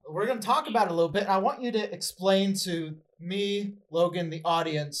we're gonna talk about it a little bit. I want you to explain to me, Logan, the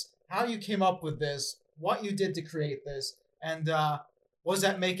audience, how you came up with this, what you did to create this, and was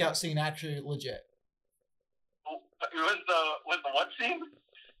that makeout scene actually legit? Was the what scene?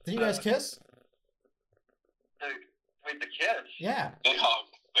 Did you guys kiss? Wait, the kiss? Yeah. They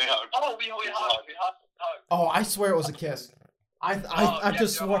hugged. Oh, we hugged. Oh, I swear it was a kiss. I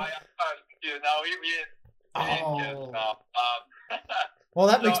just swore. No, we didn't kiss. No. Well,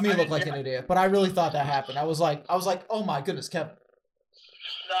 that makes me look like an idiot, but I really thought that happened. I was like, oh my goodness, Kevin.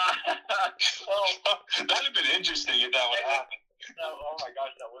 Well, that'd have been interesting if that would happen. Oh my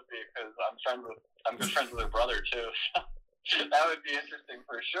gosh, that would be, because I'm good friends with her brother too. So that would be interesting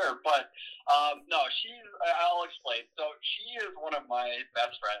for sure. But no, I'll explain. So she is one of my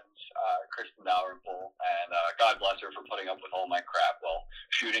best friends, Kristen Dalrymple, and God bless her for putting up with all my crap while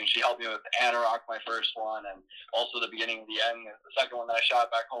shooting. She helped me with Anorak, my first one, and also the beginning of the end, the second one that I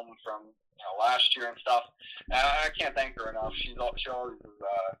shot back home from last year and stuff. And I can't thank her enough. She always is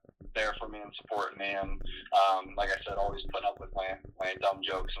there for me and supporting me, and like I said, always putting up with my dumb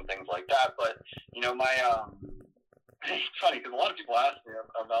jokes and things like that. But it's funny because a lot of people ask me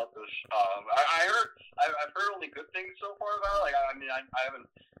about this. I've heard only good things so far about it. Like, I mean, I haven't,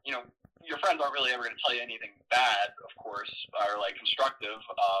 your friends aren't really ever going to tell you anything bad, of course, or like constructive.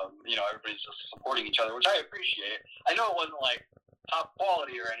 Everybody's just supporting each other, which I appreciate. I know it wasn't like top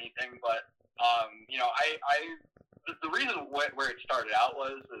quality or anything, but the reason where it started out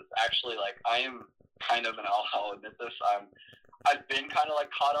is actually, like, I am kind of, and I'll admit this, I've been kind of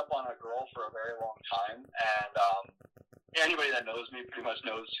like caught up on a girl for a very long time, and anybody that knows me pretty much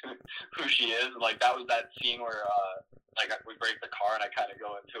knows who she is. Like, that was that scene where we break the car and I kind of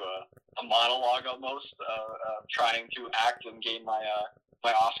go into a monologue almost, trying to act and gain my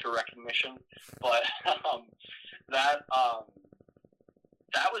Oscar recognition. But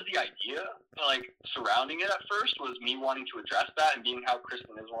that was the idea, like, surrounding it at first, was me wanting to address that, and being how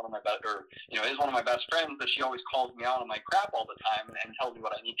Kristen is one of my best friends, that she always calls me out on my crap all the time and tells me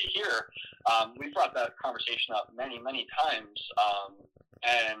what I need to hear. We brought that conversation up many, many times,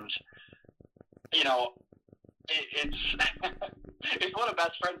 and it's it's what a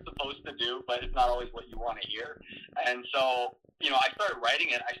best friend's supposed to do, but it's not always what you want to hear. And so, I started writing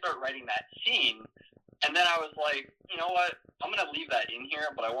it. I started writing that scene, and then I was like, you know what? I'm going to leave that in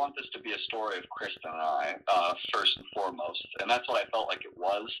here, but I want this to be a story of Kristen and I, first and foremost. And that's what I felt like it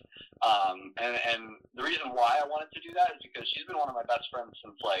was. And the reason why I wanted to do that is because she's been one of my best friends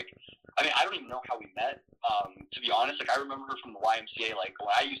since, I don't even know how we met. To be honest, I remember her from the YMCA,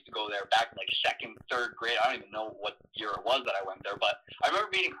 when I used to go there back in, second, third grade. I don't even know what year it was that I went there, but I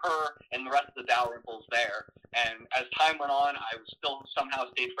remember meeting her and the rest of the Dalrymples there. And as time went on, I was still somehow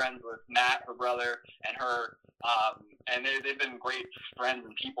stayed friends with Matt, her brother, and her. And they've been great friends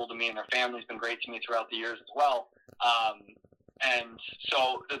and people to me, and their family's been great to me throughout the years as well. And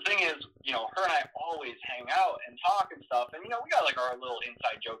so the thing is, her and I always hang out and talk and stuff. And, we got our little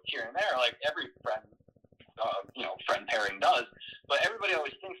inside jokes here and there, like every friend, friend pairing does. But everybody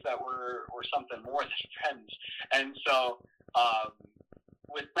always thinks that we're something more than friends. And so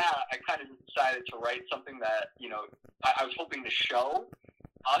with that, I kind of decided to write something that, I was hoping to show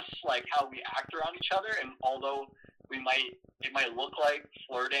us, how we act around each other. And although it might look like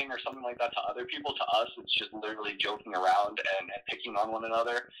flirting or something like that to other people, to us, it's just literally joking around and picking on one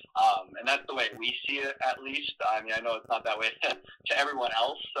another. And that's the way we see it, at least. I mean, I know it's not that way to everyone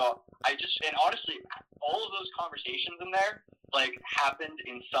else. So and honestly, all of those conversations in there, happened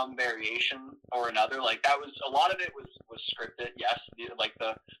in some variation or another. That was, a lot of it was scripted, yes,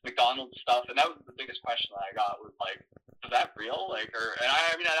 the McDonald's stuff. And that was the biggest question that I got was was that real? I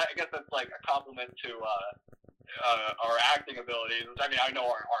guess that's a compliment to, our acting abilities. I know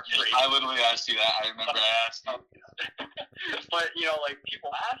aren't great. I literally asked you that. I remember I asked you. But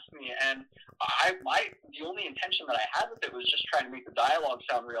people ask me, and the only intention that I had with it was just trying to make the dialogue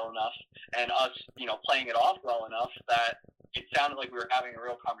sound real enough, and us, playing it off well enough that it sounded like we were having a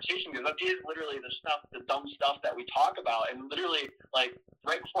real conversation, because that is literally the dumb stuff that we talk about. And literally,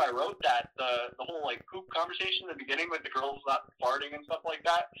 right before I wrote that, the whole poop conversation at the beginning with the girls not farting and stuff like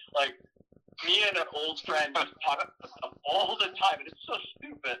that, me and an old friend just talk all the time, and it's so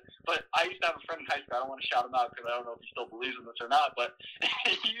stupid. But I used to have a friend in high school. I don't want to shout him out because I don't know if he still believes in this or not. But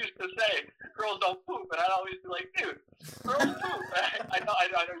he used to say, "Girls don't poop," and I'd always be like, "Dude, girls poop." I know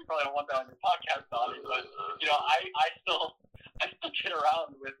you probably don't want that on your podcast, Donnie, but I still get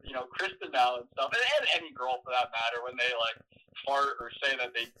around with Kristen now and stuff, and any girl for that matter, when they fart or say that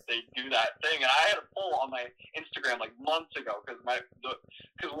they do that thing. And I had a poll on my Instagram months ago because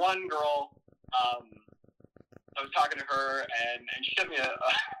one girl. I was talking to her, and she sent me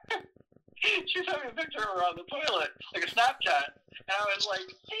she sent me a picture of her on the toilet, a Snapchat, and I was like,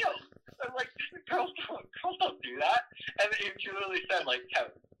 "Damn!" I'm like, "Girls don't do that." And she literally said,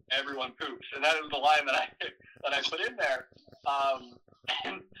 "Kevin, everyone poops," and that is the line that I put in there.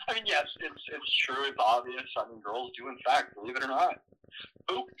 And yes, it's true, it's obvious. Girls do, in fact, believe it or not,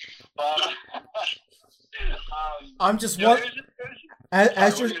 poop. But I'm just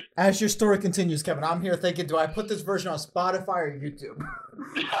as your story continues, Kevin, I'm here thinking, do I put this version on Spotify or YouTube?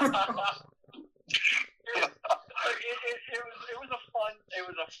 It was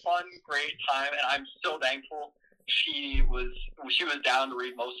a fun, great time, and I'm so thankful she was down to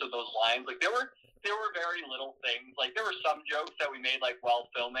read most of those lines. There were very little things. There were some jokes that we made while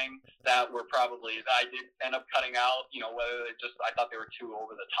filming that I did end up cutting out. Whether I thought they were too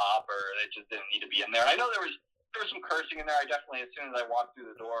over the top or they just didn't need to be in there. I know there was some cursing in there. I definitely, as soon as I walked through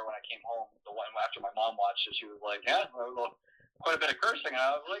the door when I came home, the one after my mom watched it, she was like, "Yeah, there was quite a bit of cursing." And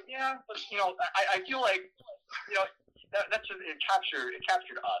I was like, "Yeah," but I feel like that's just, it captured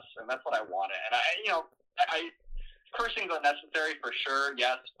us, and that's what I wanted. And cursing's unnecessary for sure,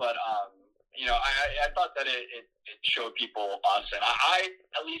 yes, but I thought that it showed people us, and I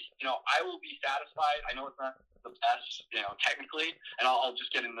at least, I will be satisfied. I know it's not the best, technically, and I'll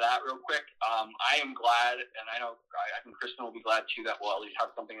just get into that real quick. I am glad, and I know I think Kristen will be glad too, that we'll at least have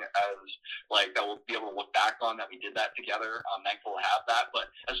something as that we'll be able to look back on, that we did that together. I'm thankful to have that.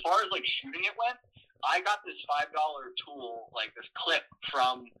 But as far as shooting it went, I got this $5 tool, this clip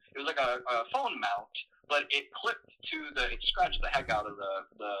from, it was a phone mount, but it scratched the heck out of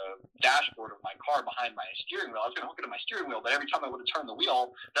the dashboard of my car behind my steering wheel. I was going to hook it to my steering wheel, but every time I would have turned the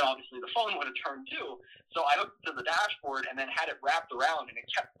wheel, then obviously the phone would have turned too. So I hooked it to the dashboard and then had it wrapped around, and it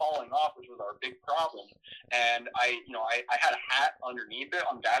kept falling off, which was our big problem. And I had a hat underneath it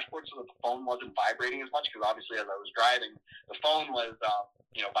on the dashboard so that the phone wasn't vibrating as much, because obviously as I was driving, the phone was,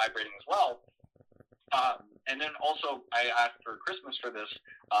 vibrating as well. And then also, I asked for Christmas for this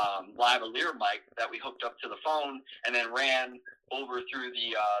lavalier mic that we hooked up to the phone and then ran over through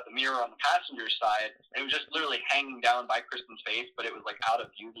the mirror on the passenger side. And it was just literally hanging down by Kristen's face, but it was like out of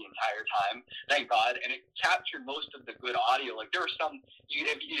view the entire time. Thank God. And it captured most of the good audio. Like there were some,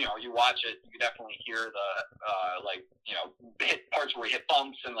 if you watch it, you definitely hear the hit parts where we hit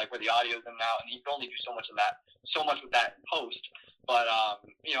bumps and like where the audio's in and out. And you can only do so much with that in post. But I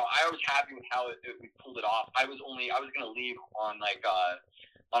was happy with how we pulled it off. I was going to leave on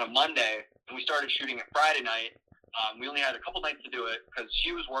on a Monday, and we started shooting it Friday night. We only had a couple nights to do it because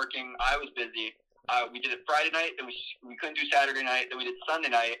she was working, I was busy. We did it Friday night, then we couldn't do Saturday night, then we did Sunday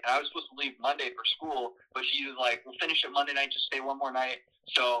night, and I was supposed to leave Monday for school, but she was like, "We'll finish it Monday night, just stay one more night."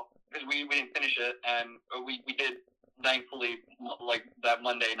 So because we didn't finish it, and we did. Thankfully, like that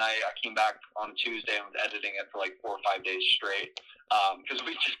Monday night, I came back on Tuesday and was editing it for like 4 or 5 days straight because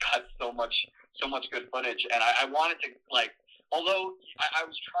we just got so much good footage, and I wanted to like. Although I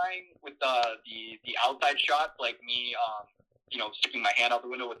was trying with the outside shots, like me, sticking my hand out the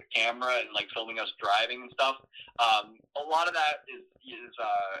window with the camera and like filming us driving and stuff. A lot of that is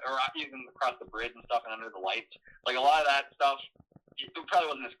or even across the bridge and stuff and under the lights. Like a lot of that stuff. It probably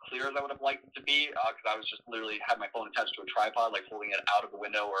wasn't as clear as I would have liked it to be because I was just literally had my phone attached to a tripod, like holding it out of the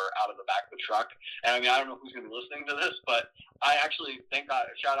window or out of the back of the truck. And I mean, I don't know who's going to be listening to this, but I actually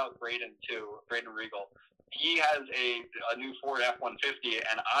shout out Braden too, Braden Regal. He has a new Ford F-150,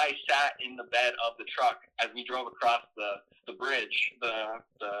 and I sat in the bed of the truck as we drove across the bridge, the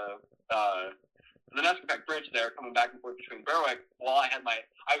Nesquepack Bridge there, coming back and forth between Berwick, while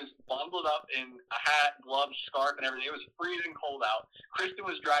I was bundled up in a hat, gloves, scarf, and everything. It was freezing cold out. Kristen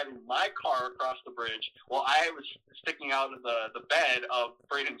was driving my car across the bridge while I was sticking out of the bed of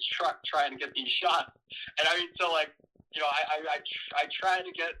Braden's truck trying to get these shots. And I mean, so like, I tried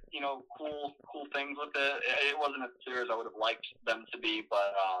to get, cool things with it. It wasn't as clear as I would have liked them to be,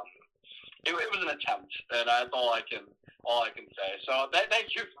 but it was an attempt, and that's all I can say. So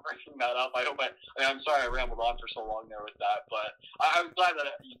thank you for bringing that up. I'm sorry I rambled on for so long there with that, but I was glad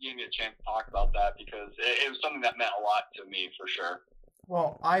that you gave me a chance to talk about that because it was something that meant a lot to me for sure.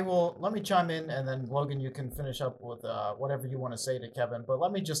 Well, let me chime in, and then Logan, you can finish up with whatever you want to say to Kevin. But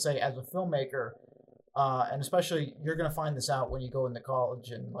let me just say, as a filmmaker, and especially you're going to find this out when you go into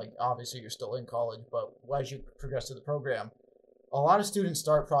college, and like obviously you're still in college, but as you progress through the program, a lot of students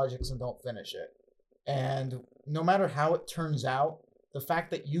start projects and don't finish it. And no matter how it turns out, the fact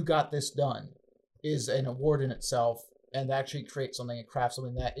that you got this done is an award in itself, and actually create something and craft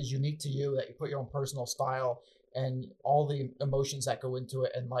something that is unique to you, that you put your own personal style and all the emotions that go into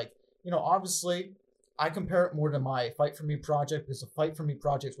it. And like, obviously I compare it more to my Fight For Me project, because the Fight For Me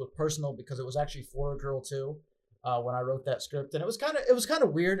project was personal because it was actually for a girl too, when I wrote that script. And it was kind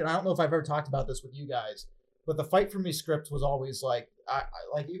of weird, and I don't know if I've ever talked about this with you guys, but the Fight For Me script was always like, I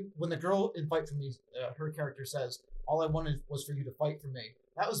when the girl in Fight For Me, her character says, "All I wanted was for you to fight for me."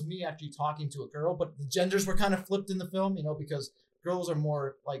 That was me actually talking to a girl, but the genders were kind of flipped in the film, because girls are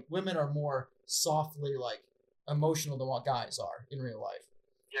more like, women are more softly like emotional than what guys are in real life.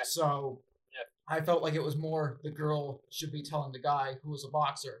 Yeah. So yeah. I felt like it was more the girl should be telling the guy who was a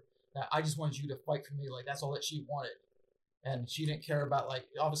boxer that I just wanted you to fight for me. Like that's all that she wanted. And she didn't care about, like,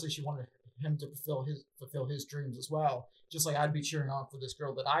 obviously she wanted him to fulfill his dreams as well. Just like I'd be cheering on for this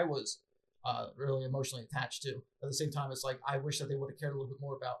girl that I was really emotionally attached to. At the same time, it's like I wish that they would have cared a little bit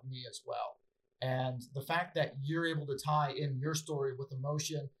more about me as well. And the fact that you're able to tie in your story with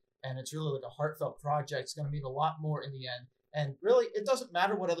emotion, and it's really like a heartfelt project, it's going to mean a lot more in the end. And really, it doesn't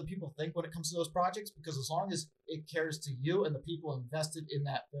matter what other people think when it comes to those projects, because as long as it cares to you and the people invested in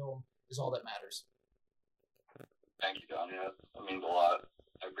that film is all that matters. Thank you, Don. Yeah, that means a lot.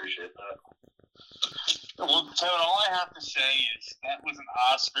 I appreciate that. Well, Kevin, all I have to say is that was an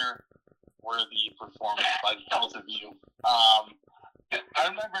Oscar-worthy performance by both of you. I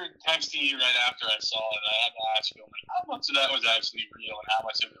remember texting you right after I saw it. I had to ask you, like, how much of that was actually real and how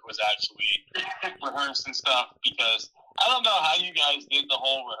much of it was actually rehearsed and stuff, because I don't know how you guys did the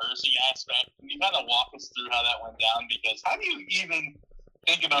whole rehearsing aspect. Can you kind of walk us through how that went down? Because how do you even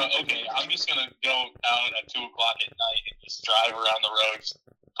think about, okay, I'm just going to go out at 2 o'clock at night and just drive around the roads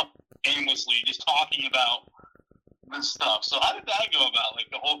aimlessly, just talking about this stuff. So how did that go about, like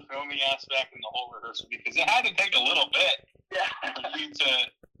the whole filming aspect and the whole rehearsal? Because it had to take a little bit for you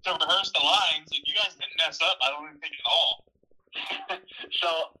to rehearse the lines, and you guys didn't mess up, I don't even think at all.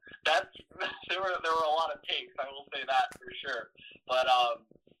 So there were a lot of takes, I will say that for sure. But I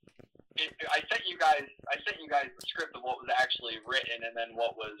sent you guys the script of what was actually written, and then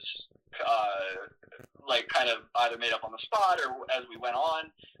what was like kind of either made up on the spot or as we went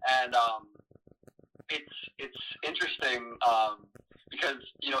on. And it's interesting because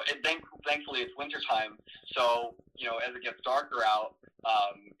thankfully it's wintertime, so as it gets darker out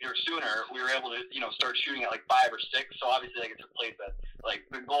or sooner, we were able to start shooting at like 5 or 6. So obviously like it took place at like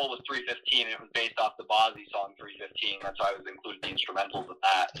the goal was 3:15. And it was based off the Bozzy song 3:15. That's why I was included the instrumentals of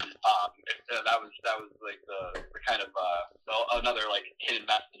that. That was like the kind of another like hidden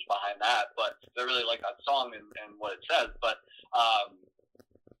message behind that. But I really like that song and what it says. But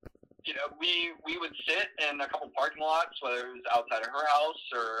we would sit in a couple parking lots, whether it was outside of her house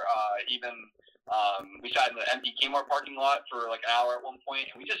or even we sat in the empty Kmart parking lot for like an hour at one point,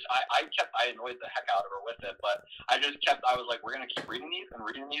 and I annoyed the heck out of her with it, but I was like, we're going to keep reading these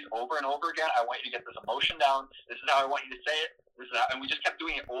over and over again. I want you to get this emotion down. This is how I want you to say it. And we just kept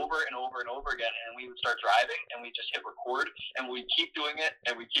doing it over and over and over again, and we would start driving, and we just hit record, and we'd keep doing it,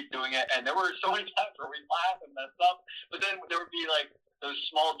 and there were so many times where we'd laugh and mess up, but then there would be like those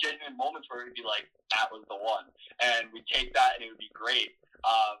small genuine moments where we'd be like, that was the one, and we'd take that, and it would be great.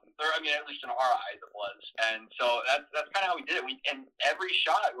 At least in our eyes it was. And so that's kind of how we did it. And every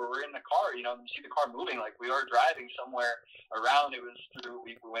shot where we're in the car, you see the car moving, like we are driving somewhere around. It was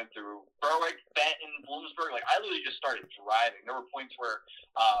we went through Berwick, Benton, Bloomsburg. Like I literally just started driving. There were points where,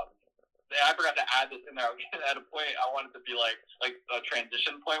 and I forgot to add this in there. At a point, I wanted to be like a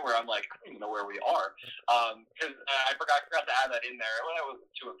transition point where I'm like, I don't even know where we are. Because I forgot to add that in there. Well, that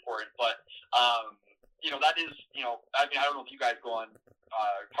wasn't too important, but, that is, I don't know if you guys go on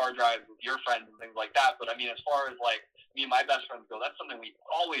car drives with your friends and things like that, but as far as like me and my best friends go, that's something we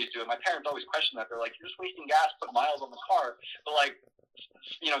always do. And my parents always question that. They're like, you're just wasting gas, put miles on the car. But like,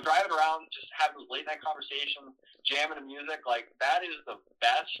 driving around, just having those late night conversations, jamming to music, like that is the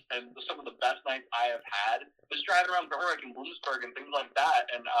best and some of the best nights I have had. Just driving around Berwick and Bloomsburg and things like that,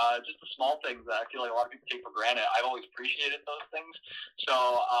 and just the small things that I feel like a lot of people take for granted. I've always appreciated those things. So,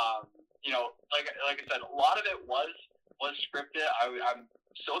 like I said, a lot of it was scripted. I'm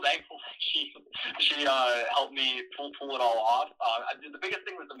so thankful that she helped me pull it all off. The biggest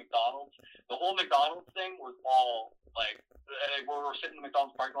thing was the McDonald's. The whole McDonald's thing was all like where we're sitting in the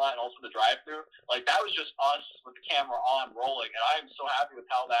McDonald's parking lot and also the drive-thru. Like that was just us with the camera on rolling, and I am so happy with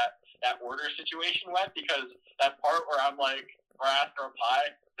how that order situation went, because that part where I'm like, where I asked for a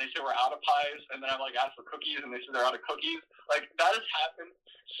pie, they say we're out of pies, and then I'm like asked for cookies, and they say they're out of cookies. Like that has happened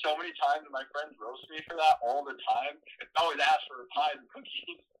so many times, and my friends roast me for that all the time. I always ask for pies and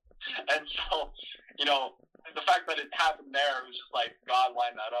cookies, and so the fact that it happened there, it was just like God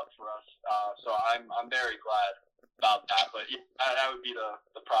lined that up for us. So I'm very glad about that. But yeah, that would be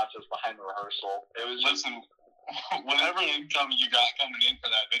the process behind the rehearsal. It was whatever income you got coming in for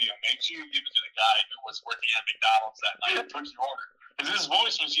that video, make sure you give it to the guy who was working at McDonald's that night and took your order, because his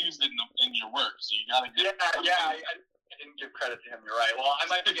voice was used in your work, so you got to get I didn't give credit to him. You're right. Well, I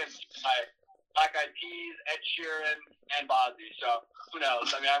might be getting my Black Eyed Peas, Ed Sheeran, and Bozzy. So who knows?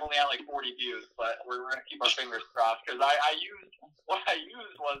 I've only had like 40 views, but we're gonna keep our fingers crossed, because I used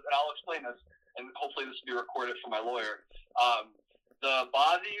was, and I'll explain this, and hopefully this will be recorded for my lawyer. The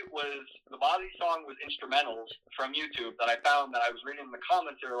Bozzy song was instrumentals from YouTube that I found that I was reading in the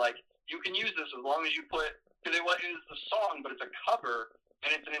comments. They were like, you can use this as long as you put, because it is the song, but it's a cover, and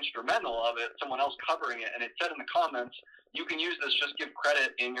it's an instrumental of it, someone else covering it, and it said in the comments, you can use this, just give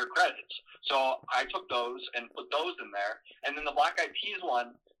credit in your credits. So I took those and put those in there, and then the Black Eyed Peas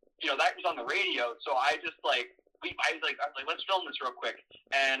one, that was on the radio, so I just I was like, let's film this real quick.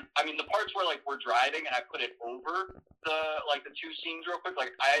 And the parts where like we're driving and I put it over the two scenes real quick,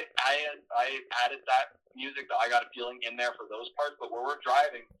 like I added that music that I Got a Feeling in there for those parts, but where we're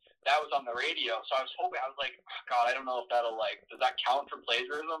driving, that was on the radio. So I was like, oh, God, I don't know if that'll does that count for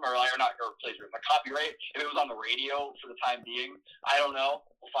plagiarism or plagiarism, like copyright, if it was on the radio for the time being. I don't know.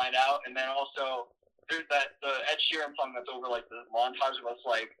 We'll find out. And then also there's the Ed Sheeran song that's over like the montage of us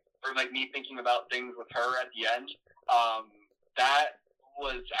or me thinking about things with her at the end. That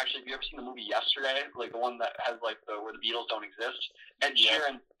was actually, have you ever seen the movie Yesterday? Like the one that has where the Beatles don't exist? Ed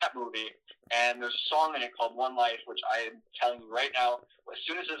Sheeran, that movie. And there's a song in it called One Life, which I am telling you right now, as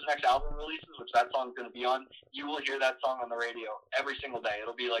soon as his next album releases, which that song's going to be on, you will hear that song on the radio every single day.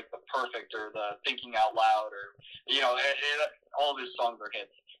 It'll be like the Perfect or the Thinking Out Loud or, all of his songs are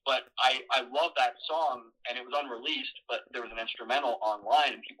hits. But I love that song, and it was unreleased, but there was an instrumental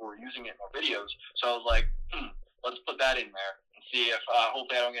online, and people were using it in their videos. So I was like, let's put that in there and see if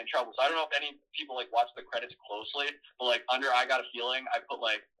hopefully I don't get in trouble. So I don't know if any people watch the credits closely, but under I Got a Feeling, I put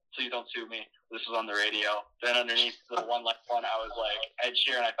please don't sue me, this was on the radio. Then underneath the One Life one, I was like, Ed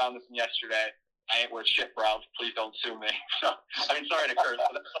Sheeran, I found this in Yesterday, I ain't worth shit, bro. Please don't sue me. So, I mean, sorry to curse,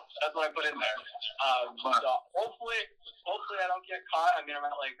 but that's what I put in there. So hopefully I don't get caught. I mean, I'm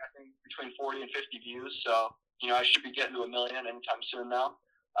at like, I think between 40 and 50 views. So, I should be getting to 1 million anytime soon now.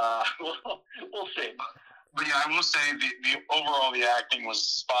 We'll see. But yeah, I will say the overall the acting was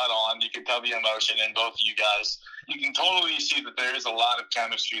spot on. You can tell the emotion in both of you guys. You can totally see that there is a lot of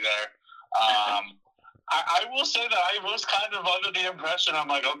chemistry there. I will say that I was kind of under the impression, I'm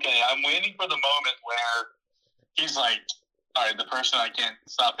like, okay, I'm waiting for the moment where he's like, all right, the person I can't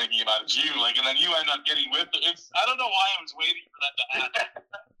stop thinking about is you. Like, and then you end up getting with it. I don't know why I was waiting for that to happen.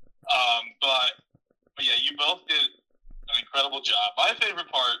 But yeah, you both did an incredible job. My favorite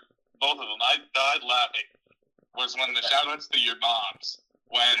part, both of them, I died laughing, was when the shout-outs to your moms.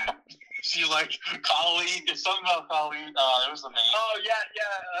 When she's like, Colleen, it's something about Colleen. It was amazing. Oh, yeah.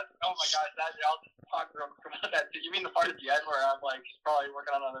 Oh, my gosh. I'll just talk about that. You mean the part at the end where I'm like, she's probably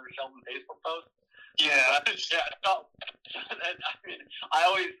working on another Sheldon Facebook post? Yeah. No, I mean, I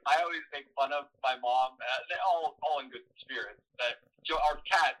always make fun of my mom, all in good spirits, that our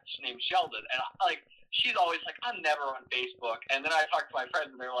cat's named Sheldon, and she's always like, I'm never on Facebook. And then I talk to my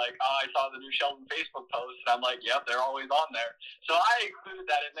friends, and they're like, oh, I saw the new Sheldon Facebook post. And I'm like, yep, they're always on there. So I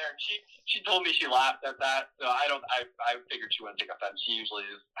included that in there. And she told me she laughed at that. So I figured she wouldn't take offense. She usually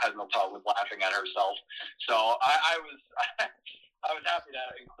has no problem with laughing at herself. So I was I was happy to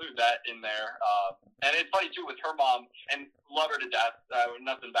include that in there. And it's funny, too, with her mom, and love her to death.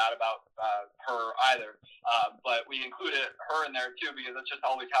 Nothing bad about her either. But we included her in there, too, because that's just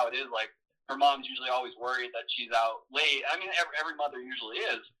always how it is. Like, her mom's usually always worried that she's out late. I mean, every mother usually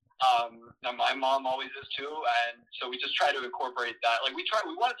is. My mom always is too, and so we just try to incorporate that. Like we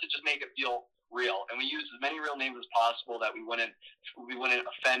wanted to just make it feel real, and we used as many real names as possible that we wouldn't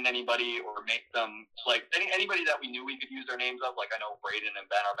offend anybody or make them like anybody that we knew we could use their names of. Like I know Braden and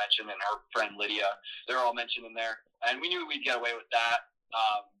Ben are mentioned, and her friend Lydia, they're all mentioned in there, and we knew we'd get away with that.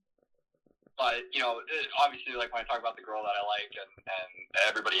 But, obviously, like, when I talk about the girl that I like and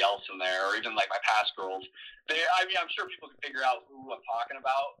everybody else in there, or even, like, my past girls, I'm sure people can figure out who I'm talking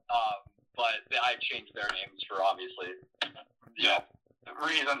about, but I changed their names for, obviously,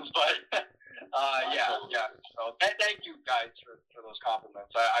 reasons, but, yeah. So, thank you guys for those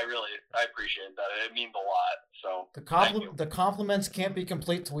compliments. I appreciate that. It means a lot, so. The compliments can't be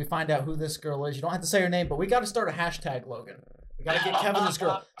complete till we find out who this girl is. You don't have to say her name, but we got to start a hashtag, Logan. We got to get Kevin this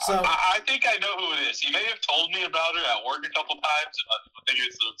girl. So I think I know who it is. He may have told me about her at work a couple times. I think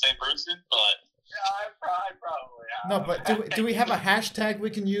it's the same person, but yeah, I probably have. No, but do we have a hashtag we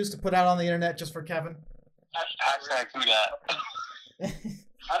can use to put out on the internet just for Kevin? Hashtag who that?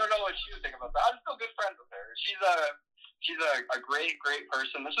 I don't know what she was thinking about that. I'm still good friends with her. She's a great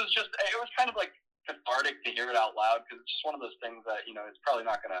person. It was kind of like cathartic to hear it out loud because it's just one of those things that it's probably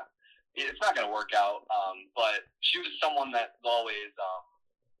not gonna. It's not going to work out, but she was someone that's always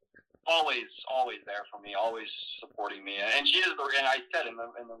there for me, always supporting me, and she is. And I said in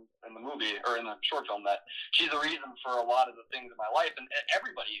the movie or in the short film that she's the reason for a lot of the things in my life, and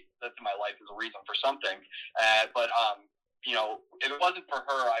everybody that's in my life is a reason for something. But if it wasn't for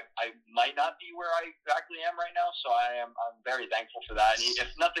her, I might not be where I exactly am right now. So I'm very thankful for that. And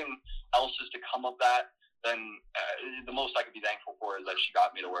if nothing else is to come of that, then the most I could be thankful for is that she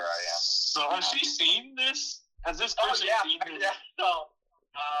got me to where I am. So has she seen this? Has this person seen this? Yeah. So,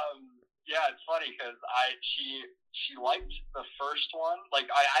 it's funny because she liked the first one. Like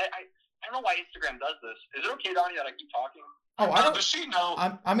I don't know why Instagram does this. Is it okay, Donnie, that I keep talking? Oh, I don't. Does she know?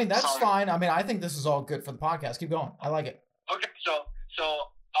 I mean, that's fine. I mean, I think this is all good for the podcast. Keep going. I like it. Okay, so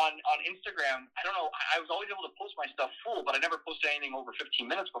on Instagram, I don't know, I was always able to post my stuff full, but I never posted anything over 15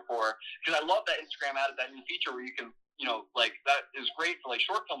 minutes before, because I love that Instagram added that new feature where you can, that is great for, like,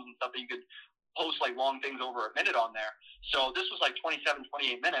 short films and stuff, that you could post, like, long things over a minute on there. So this was, like, 27,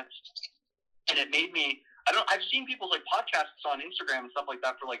 28 minutes, and it made me, I've seen people's, like, podcasts on Instagram and stuff like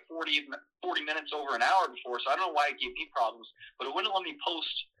that for, like, 40 minutes over an hour before, so I don't know why it gave me problems, but it wouldn't let me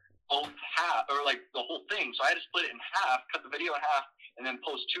post both half, or, like, the whole thing, so I had to split it in half, cut the video in half, and then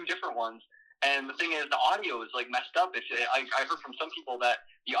post two different ones. And the thing is, the audio is like messed up. I heard from some people that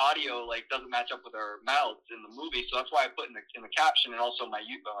the audio like doesn't match up with our mouths in the movie, so that's why I put in the caption and also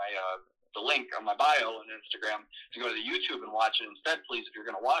the link on my bio on Instagram to go to the YouTube and watch it instead, please, if you're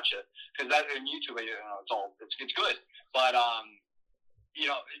going to watch it, because that in YouTube, it's good. But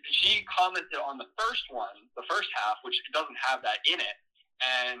she commented on the first one, the first half, which doesn't have that in it.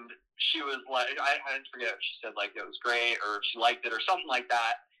 And she was like, I forget if she said like it was great or she liked it or something like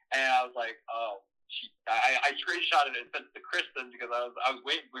that. And I was like, oh, I screenshotted it and sent it to Kristen because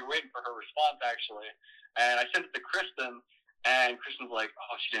we were waiting for her response actually. And I sent it to Kristen And Kristen's like,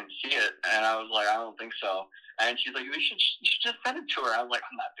 oh, she didn't see it. And I was like, I don't think so. And she's like, you should just send it to her. I was like,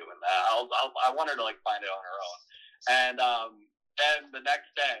 I'm not doing that. I want her to like find it on her own. And the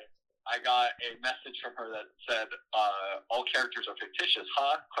next day, I got a message from her that said, all characters are fictitious,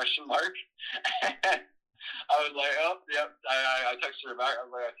 huh? Question mark. And I was like, oh, yep. I texted her back. I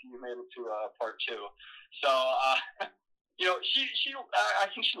was like, I see you made it to part 2. So, you know, I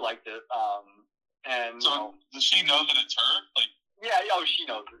think she liked it. And so, you know, does she know that it's her? Like, yeah, oh, she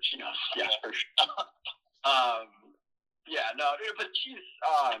knows it. She knows. Yeah, for sure. Yeah, no, but she's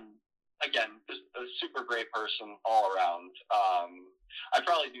again just a super great person all around. I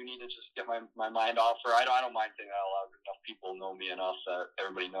probably do need to just get my mind off her. I don't mind saying that out loud. Enough people know me enough that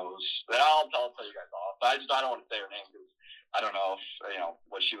everybody knows. But I'll tell you guys off. But I don't want to say her name because I don't know if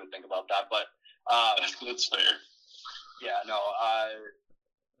what she would think about that. But that's fair. Yeah, no,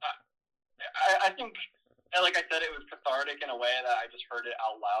 I think, like I said, it was cathartic in a way that I just heard it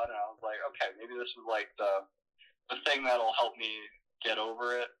out loud, and I was like, okay, maybe this is like the thing that'll help me get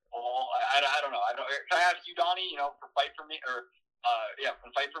over it all. I don't know. Can I ask you, Donnie? You know, for Fight for Me, or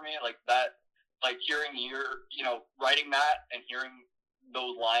from Fight for Me, like that, like hearing your, writing that and hearing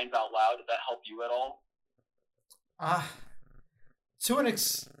those lines out loud, did that help you at all? To an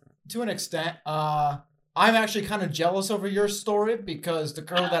extent. I'm actually kind of jealous over your story because the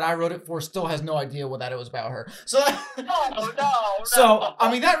girl that I wrote it for still has no idea that it was about her. So, no. So, I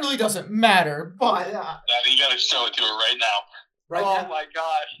mean, that really doesn't matter, but... you gotta show it to her right now. Right now? My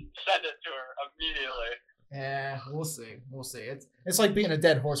gosh. Send it to her immediately. Yeah, we'll see. It's like being a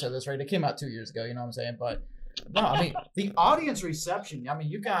dead horse at this rate. It came out 2 years ago, you know what I'm saying? But, no, I mean, the audience reception, I mean,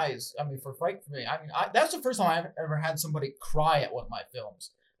 you guys, for Fight For Me, I mean, that's the first time I've ever had somebody cry at one of my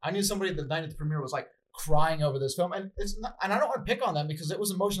films. I knew somebody the night of the premiere was like, crying over this film, and it's not, and I don't want to pick on them because it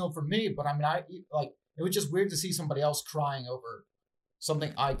was emotional for me, but I mean, it was just weird to see somebody else crying over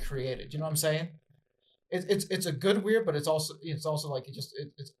something I created. You know what I'm saying? It's a good weird, but it's also like it's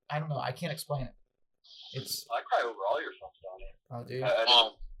I don't know. I can't explain it. I cry over all your films, Donnie. Oh, dude.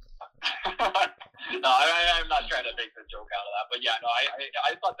 No, I'm not trying to make the joke out of that, but yeah, no,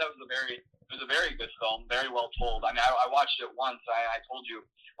 I thought that was a very good film, very well told. I mean, I watched it once. I told you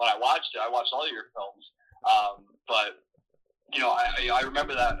when I watched it, I watched all of your films. But I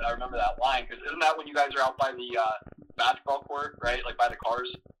remember that. I remember that line because isn't that when you guys are out by the basketball court, right? Like by the cars.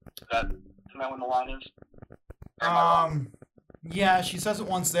 Isn't that when the line is? Yeah, she says it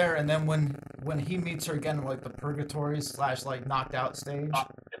once there, and then when he meets her again, like the purgatory / like knocked out stage.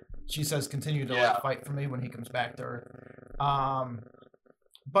 She says, "Continue to like fight for me" when he comes back to her.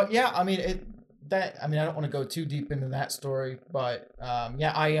 But yeah, I mean I don't want to go too deep into that story, but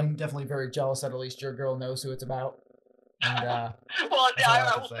yeah, I am definitely very jealous that at least your girl knows who it's about. And, well,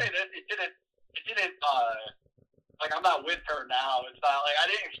 I will say that it didn't. Like I'm not with her now. It's not like I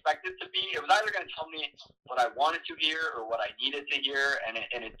didn't expect it to be. It was either going to tell me what I wanted to hear or what I needed to hear, and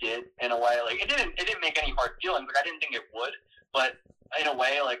it did in a way. Like it didn't make any hard feelings. Like I didn't think it would, but in a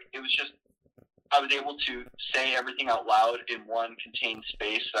way, like it was just I was able to say everything out loud in one contained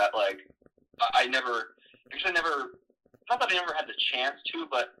space that like I never not that I never had the chance to,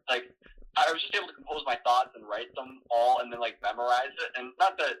 but like I was just able to compose my thoughts and write them all and then like memorize it. And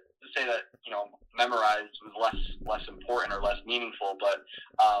not to say that, memorized was less important or less meaningful, but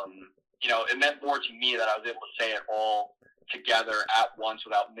it meant more to me that I was able to say it all together at once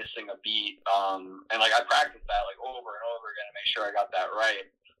without missing a beat. And like I practiced that like over and over again to make sure I got that right.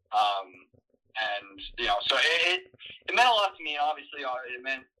 And so it meant a lot to me. Obviously, it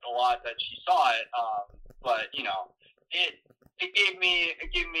meant a lot that she saw it. But it gave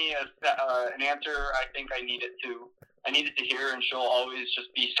me an answer I think I needed to hear, and she'll always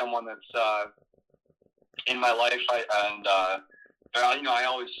just be someone that's in my life. I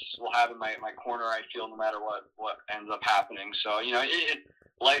always will have in my corner. I feel no matter what ends up happening. So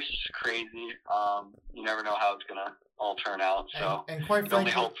life's crazy. You never know how it's gonna all turn out. So and quite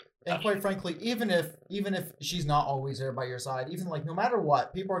frankly, even if she's not always there by your side, even like no matter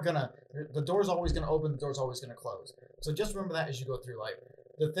what, the door's always gonna open, the door's always gonna close. So just remember that as you go through life.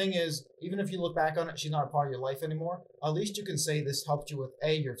 The thing is, even if you look back on it, she's not a part of your life anymore. At least you can say this helped you with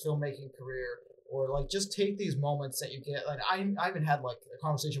your filmmaking career, or like just take these moments that you get. Like I even had like a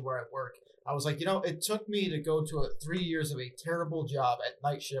conversation where at work, I was like, it took me to go to 3 years of a terrible job at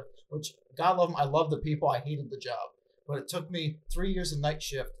night shift, which God love them, I love the people, I hated the job. But it took me 3 years of night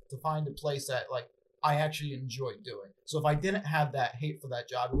shift to find a place that like I actually enjoyed doing. So if I didn't have that hate for that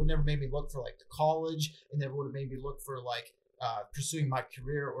job, it would never made me look for like the college, and never would have made me look for like pursuing my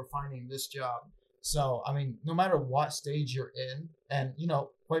career or finding this job. So, I mean, no matter what stage you're in, and, you know,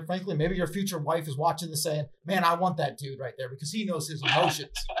 quite frankly, maybe your future wife is watching this saying, man, I want that dude right there because he knows his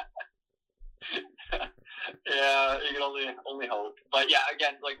emotions. Yeah, you can only hope. But yeah,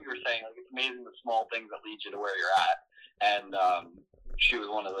 again, like we were saying, like, it's amazing the small things that lead you to where you're at. And she was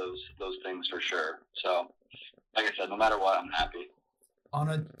one of those things for sure. So, like I said, no matter what, I'm happy. On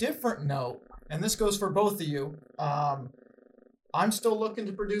a different note, and this goes for both of you, I'm still looking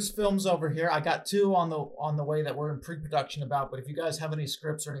to produce films over here. I got 2 on the way that we're in pre-production about, but if you guys have any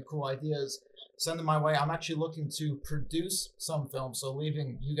scripts or any cool ideas, send them my way. I'm actually looking to produce some films, so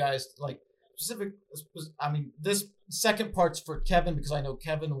leaving you guys like specific. I mean, this second part's for Kevin because I know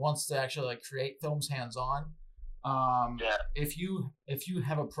Kevin wants to actually like create films hands-on. Yeah. If you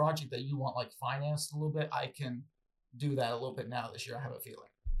have a project that you want like financed a little bit, I can do that a little bit now this year. I have a feeling.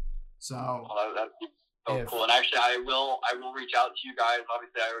 So. That'd be so cool. And actually, I will reach out to you guys.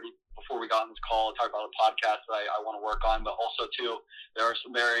 Obviously, I already, before we got on this call, talked about a podcast that I want to work on, but also too, there are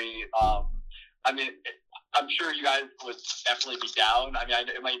some very, I mean, I'm sure you guys would definitely be down. I mean,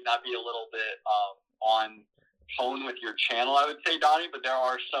 it might not be a little bit on tone with your channel, I would say, Donnie, but there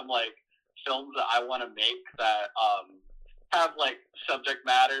are some like films that I want to make that have like subject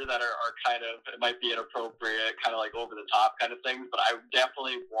matter that are kind of, it might be inappropriate, kind of like over the top kind of things, but I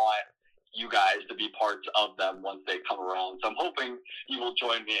definitely want you guys to be parts of them once they come around. So I'm hoping you will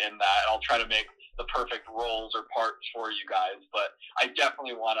join me in that. I'll try to make the perfect roles or parts for you guys, but I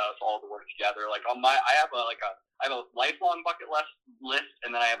definitely want us all to work together. Like I have a lifelong bucket list,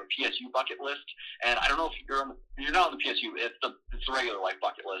 and then I have a PSU bucket list. And I don't know if you're not on the PSU. It's the regular life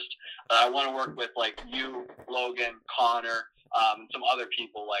bucket list. I want to work with like you, Logan, Connor, some other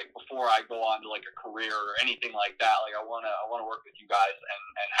people, like before I go on to like a career or anything like that. Like I want to work with you guys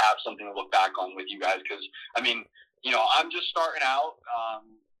and have something to look back on with you guys. Cause I mean, you know, I'm just starting out,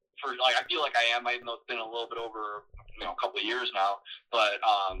 I feel like I am, even though it's been a little bit over, you know, a couple of years now, but,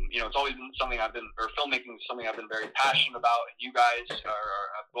 you know, it's always been something filmmaking is something I've been very passionate about, and you guys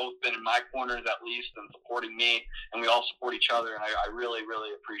have both been in my corners at least and supporting me, and we all support each other, and I really,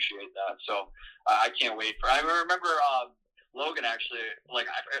 really appreciate that. So I can't wait I remember, Logan actually, like,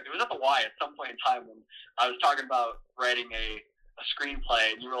 it was at the Y at some point in time when I was talking about writing a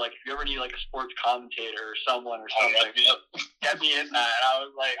screenplay, and you were like, if you ever need like a sports commentator or someone or something, get me in that. And I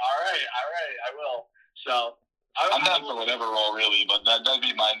was like, all right, I will. So I'm down for whatever role, really, but that'd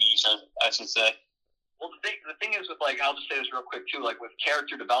be my niche, I should say. Well, the thing is with, like, I'll just say this real quick too, like with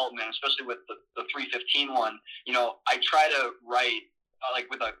character development, especially with the 315 one, you know, I try to write like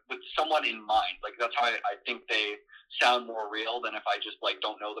with someone in mind. Like that's how I think they sound more real than if I just like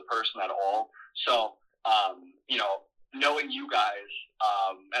don't know the person at all. So, you know, knowing you guys,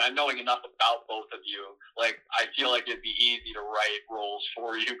 and I'm knowing enough about both of you, like, I feel like it'd be easy to write roles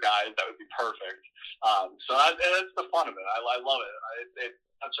for you guys. That would be perfect. So that's the fun of it. I love it. It's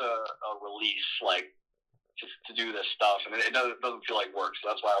such a release, like, just to do this stuff. And it doesn't feel like work. So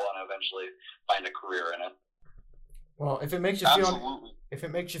that's why I want to eventually find a career in it. Well, if it makes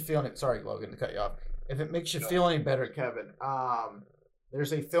you feel, sorry, Logan, to cut you off. If it makes you feel any better, Kevin,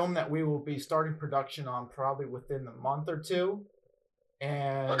 there's a film that we will be starting production on probably within the month or two.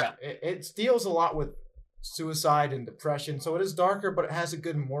 And it deals a lot with suicide and depression. So it is darker, but it has a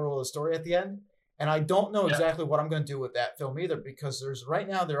good moral of the story at the end. And I don't know exactly what I'm going to do with that film either, because right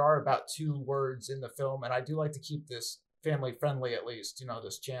now there are about 2 words in the film. And I do like to keep this family friendly, at least, you know,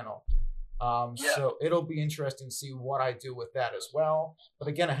 this channel. So it'll be interesting to see what I do with that as well. But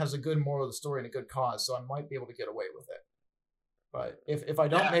again, it has a good moral of the story and a good cause, so I might be able to get away with it. But if I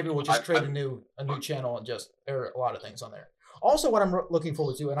don't, maybe we'll just create a new channel and just air a lot of things on there. Also, what I'm looking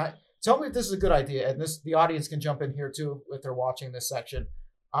forward to, and tell me if this is a good idea, and the audience can jump in here too if they're watching this section.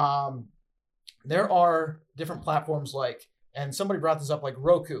 There are different platforms and somebody brought this up, like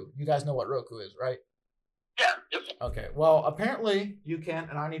Roku. You guys know what Roku is, right? Yeah. Yep. Okay. Well, apparently you can,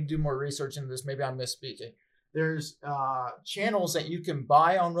 and I need to do more research into this. Maybe I'm misspeaking. There's channels that you can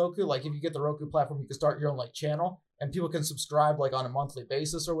buy on Roku. Like if you get the Roku platform, you can start your own like channel, and people can subscribe like on a monthly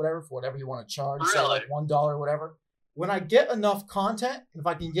basis or whatever for whatever you want to charge. Really? Say like $1 or whatever. When I get enough content, if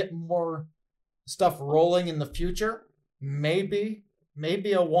I can get more stuff rolling in the future, maybe a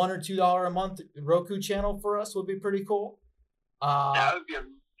 $1 or $2 a month Roku channel for us would be pretty cool. That would be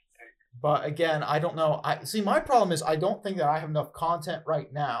But again, I don't know. My problem is I don't think that I have enough content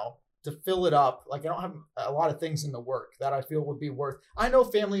right now to fill it up. Like I don't have a lot of things in the work that I feel would be worth. I know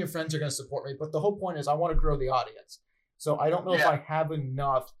family and friends are going to support me, but the whole point is I want to grow the audience. So I don't know if I have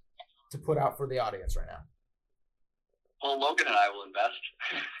enough to put out for the audience right now. Well, Logan and I will invest.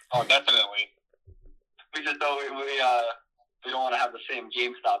 Oh, definitely. We just don't. We don't want to have the same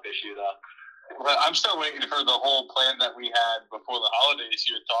GameStop issue, though. But I'm still waiting for the whole plan that we had before the holidays.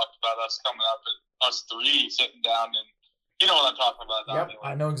 You had talked about us coming up and us three sitting down, and you know what I'm talking about. Yep,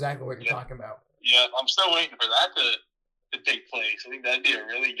 I know exactly what you're talking about. Yeah, I'm still waiting for that to take place. I think that'd be a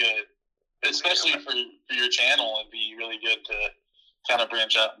really good, especially for your channel. It'd be really good to kind of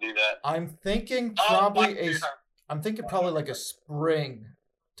branch out and do that. I'm thinking probably like a spring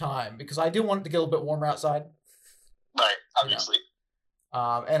time, because I do want it to get a little bit warmer outside. Right, obviously.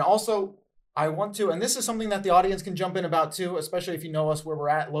 And also, I want to, and this is something that the audience can jump in about too, especially if you know us where we're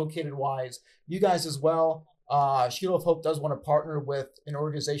at located wise. You guys as well. Shield of Hope does want to partner with an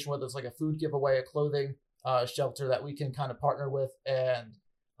organization, whether it's like a food giveaway, a clothing shelter that we can kind of partner with and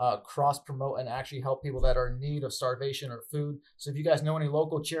cross promote and actually help people that are in need of starvation or food. So if you guys know any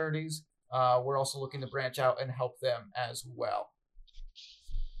local charities, we're also looking to branch out and help them as well.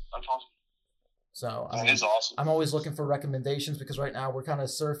 That's awesome. So that is awesome. I'm always looking for recommendations, because right now we're kind of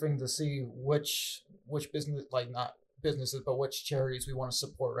surfing to see which business, like not businesses, but which charities we want to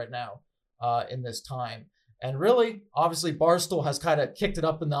support right now in this time. And really, obviously, Barstool has kind of kicked it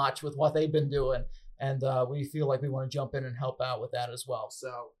up a notch with what they've been doing, and we feel like we want to jump in and help out with that as well.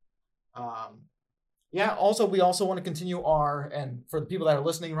 So, yeah. Also, we also want to continue and for the people that are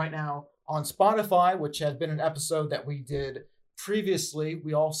listening right now on Spotify, which has been an episode that we did previously,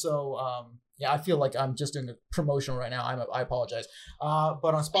 we also. Yeah, I feel like I'm just doing a promotion right now. I apologize.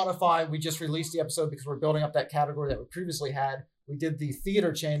 But on Spotify, we just released the episode because we're building up that category that we previously had. We did the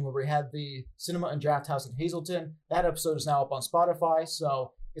theater chain where we had the Cinema and Draft House in Hazleton. That episode is now up on Spotify.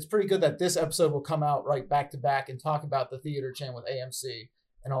 So it's pretty good that this episode will come out right back to back and talk about the theater chain with AMC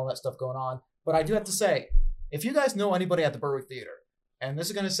and all that stuff going on. But I do have to say, if you guys know anybody at the Berwick Theater, and this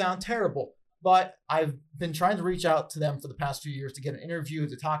is going to sound terrible, but I've been trying to reach out to them for the past few years to get an interview,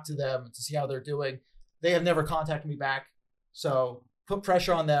 to talk to them, to see how they're doing. They have never contacted me back. So put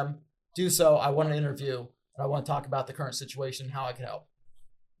pressure on them. Do so. I want an interview, and I want to talk about the current situation and how I can help.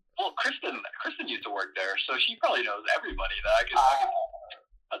 Well, Kristen used to work there, so she probably knows everybody that I can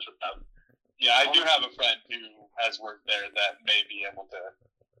touch with them. Yeah, I do have a friend who has worked there that may be able to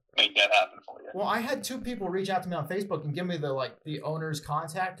make that happen for you. Well, I had 2 people reach out to me on Facebook and give me the owner's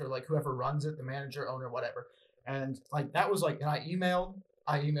contact, or like whoever runs it, the manager, owner, whatever. And like that was like, and I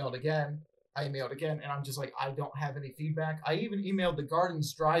emailed again, and I'm just like, I don't have any feedback. I even emailed the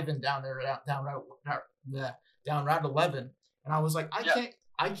Gardens Drive-In down there, down Route 11, and I was like,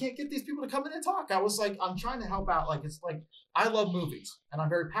 I can't get these people to come in and talk. I was like, I'm trying to help out. Like, it's like, I love movies and I'm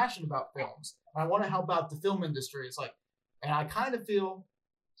very passionate about films. And I want to help out the film industry. It's like, and I kind of feel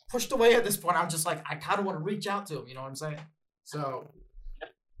pushed away at this point. I'm just like, I kind of want to reach out to them. You know what I'm saying? So.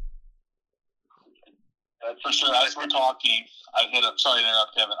 For sure. As we're talking, sorry to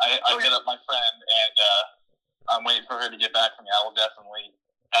interrupt, Kevin. I hit up my friend, and I'm waiting for her to get back from me. I will definitely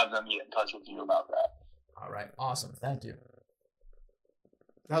have them get in touch with you about that. All right. Awesome. Thank you.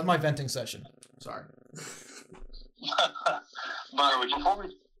 That was my venting session. Sorry. But before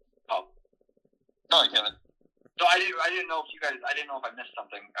we... Oh. Sorry, Kevin. No, I didn't know if you guys... I didn't know if I missed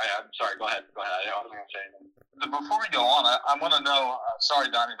something. I'm sorry. Go ahead. I wasn't going to say anything. Before we go on, I want to know...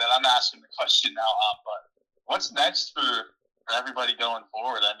 sorry, Donnie, that I'm asking the question now, but what's next for everybody going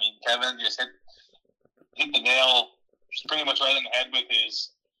forward? I mean, Kevin just hit the nail pretty much right on the head with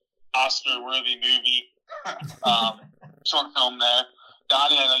his Oscar-worthy movie short film there.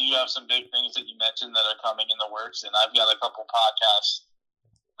 Donnie, I know you have some big things that you mentioned that are coming in the works, and I've got a couple podcasts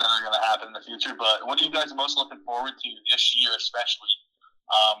that are going to happen in the future. But what are you guys most looking forward to this year, especially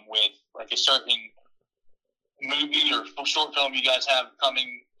with like a certain movie or short film you guys have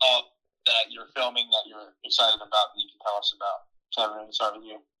coming up that you're filming that you're excited about that you can tell us about? Kevin, we'll start with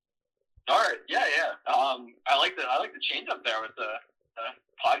you. All right, yeah. I like the change up there with the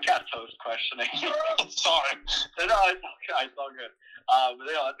podcast host questioning. Sorry. No, it's all good. But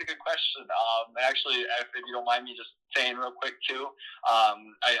that's a good question. Actually, if you don't mind me just saying real quick too,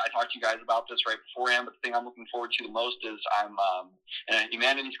 I talked to you guys about this right beforehand, but the thing I'm looking forward to the most is I'm in a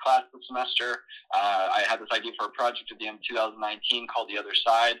humanities class this semester. I had this idea for a project at the end of 2019 called The Other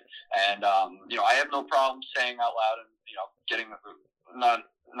Side, and I have no problem saying out loud and getting not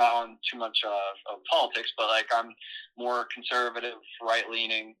on too much of politics, but like I'm more conservative,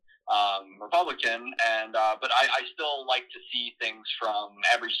 right-leaning Republican, and but I still like to see things from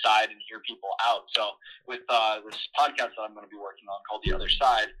every side and hear people out. So with this podcast that I'm going to be working on called The Other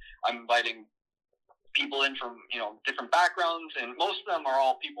Side, I'm inviting people in from different backgrounds, and most of them are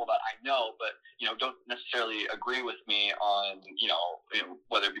all people that I know, but don't necessarily agree with me on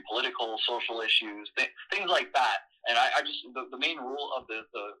whether it be political, social issues, things like that. And I just, the main rule of the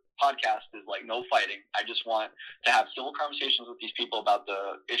podcast is like no fighting. I just want to have civil conversations with these people about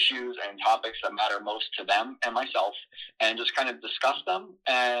the issues and topics that matter most to them and myself, and just kind of discuss them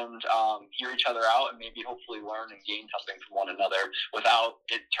and hear each other out, and maybe hopefully learn and gain something from one another without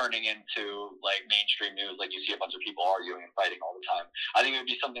it turning into like mainstream news, like you see a bunch of people arguing and fighting all the time. I think it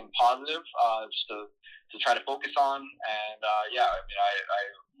would be something positive, just to try to focus on. And yeah, I mean, I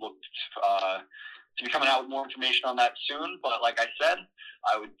looked to be coming out with more information on that soon. But like I said,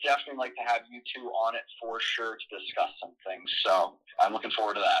 I would definitely like to have you two on it for sure to discuss some things. So I'm looking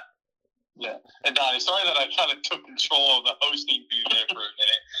forward to that. Yeah. And Donnie, sorry that I kind of took control of the hosting for you there for a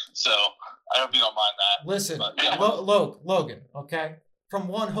minute. So I hope you don't mind that. Listen, but, yeah. Logan, okay? From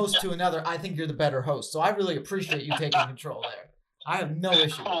one host to another, I think you're the better host. So I really appreciate you taking control there. I have no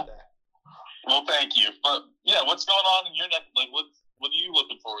issue with that. Well, thank you. But yeah, what's going on in your next? Like, what are you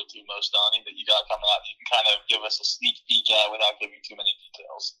looking forward to most, Donnie, that you got coming out? You can kind of give us a sneak peek at without giving too many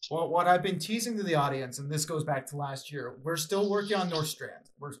details. Well, what I've been teasing to the audience, and this goes back to last year, we're still working on North Strand.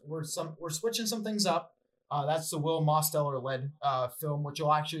 We're switching some things up. That's the Will Mosteller led film, which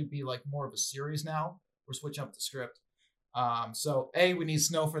will actually be like more of a series now. We're switching up the script. So A, we need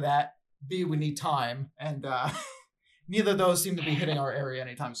snow for that. B, we need time, and neither of those seem to be hitting our area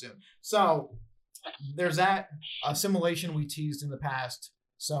anytime soon. So there's that assimilation we teased in the past.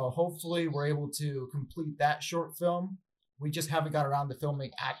 So hopefully we're able to complete that short film. We just haven't got around to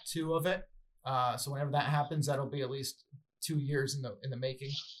filming Act 2 of it. So whenever that happens, that'll be at least 2 years in the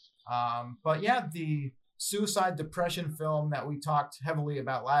making. But yeah, the suicide depression film that we talked heavily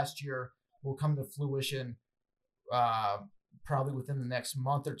about last year will come to fruition probably within the next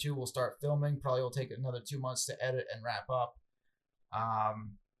month or two. We'll start filming. Probably will take another 2 months to edit and wrap up.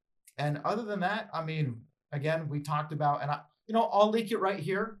 And other than that, I mean, again, we talked about, and I'll leak it right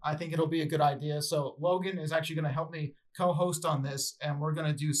here. I think it'll be a good idea. So Logan is actually going to help me co-host on this, and we're going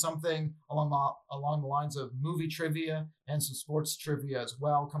to do something along the lines of movie trivia and some sports trivia as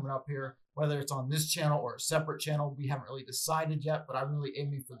well coming up here, whether it's on this channel or a separate channel. We haven't really decided yet, but I'm really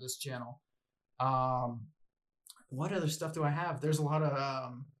aiming for this channel. What other stuff do I have? There's a lot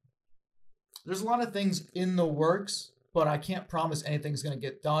of things in the works, but I can't promise anything's going to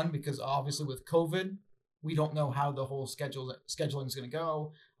get done because obviously with COVID, we don't know how the whole scheduling is going to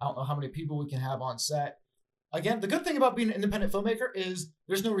go. I don't know how many people we can have on set. Again, the good thing about being an independent filmmaker is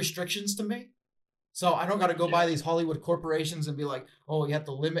there's no restrictions to me. So I don't got to go by these Hollywood corporations and be like, oh, you have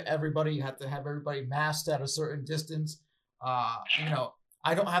to limit everybody. You have to have everybody masked at a certain distance. I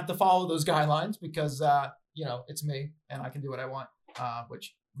don't have to follow those guidelines because, it's me and I can do what I want,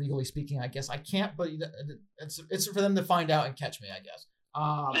 which legally speaking, I guess I can't, but it's for them to find out and catch me, I guess.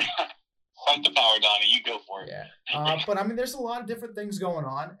 Fight the power, Donnie. You go for it. Yeah. But I mean, there's a lot of different things going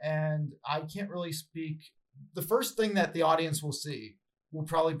on, and I can't really speak. The first thing that the audience will see will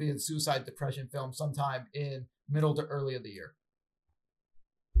probably be a suicide depression film sometime in middle to early of the year.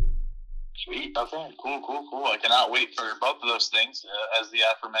 Sweet. Okay. Cool. I cannot wait for both of those things. As the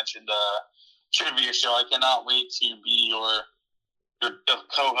aforementioned trivia show, I cannot wait to be your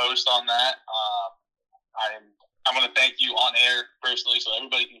co-host on that. I'm going to thank you on air personally, so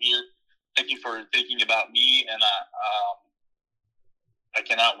everybody can hear. Thank you for thinking about me, and I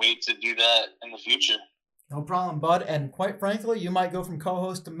cannot wait to do that in the future. No problem, bud. And quite frankly, you might go from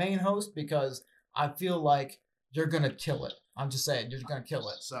co-host to main host because I feel like you're going to kill it. I'm just saying, you're going to kill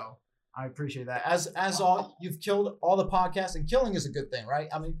it. So I appreciate that. As all, you've killed all the podcasts, and killing is a good thing, right?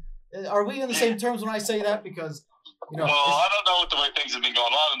 I mean, are we in the same terms when I say that? Because, well, I don't know what the way things have been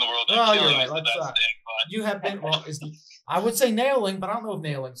going on in the world. Oh, you're right. Let's you have been, I would say nailing, but I don't know if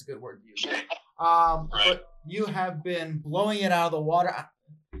nailing is a good word to use. Right. But you have been blowing it out of the water.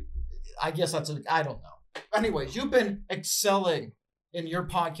 I guess I don't know. Anyways, you've been excelling in your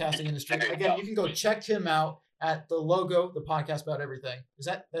podcasting industry. Again, you can go check him out at the Logo, the podcast about everything.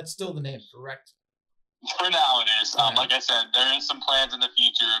 That's still the name, correct? For now, it is. Like I said, there is some plans in the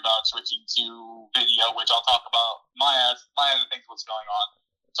future about switching to video, which I'll talk about my end of things, what's going on.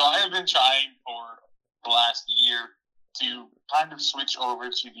 So I have been trying for the last year to kind of switch over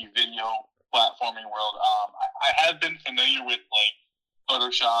to the video platforming world. I have been familiar with like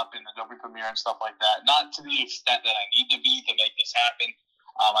Photoshop and Adobe Premiere and stuff like that, not to the extent that I need to be to make this happen.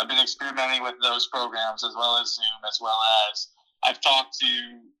 I've been experimenting with those programs as well as Zoom, as well as I've talked to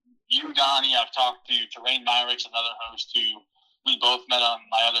you, Donnie. I've talked to Terrain Myrich, another host who we both met on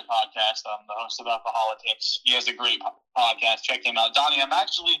my other podcast, the host about the politics. He has a great podcast. Check him out. Donnie,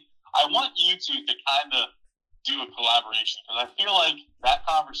 I want you two to kind of do a collaboration because I feel like that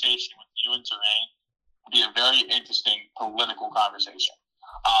conversation with you and Terrain would be a very interesting political conversation.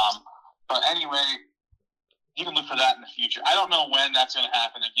 But anyway, you can look for that in the future. I don't know when that's going to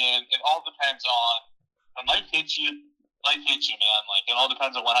happen again. It all depends on when life hits you, man. Like, it all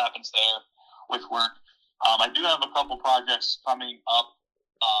depends on what happens there with work. I do have a couple projects coming up.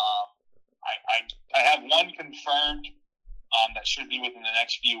 I have one confirmed that should be within the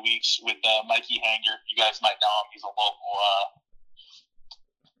next few weeks with Mikey Hanger. You guys might know him. He's a local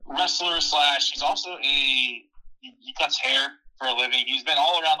wrestler / he's also he cuts hair for a living. He's been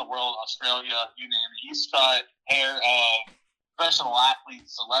all around the world, Australia, you name it. He's cut hair of professional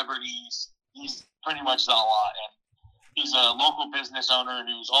athletes, celebrities. He's pretty much done a lot. And he's a local business owner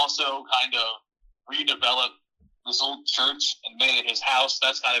who's also kind of redeveloped this old church and made it his house.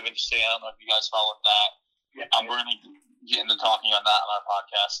 That's kind of interesting. I don't know if you guys followed that. Yeah. We're going to get into talking on that on our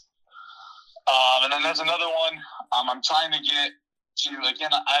podcast. And then there's another one. I'm trying to get to,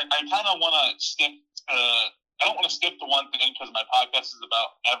 again, I kind of want to stick I don't want to stick to one thing because my podcast is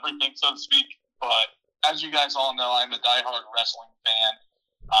about everything, so to speak. But as you guys all know, I'm a diehard wrestling fan.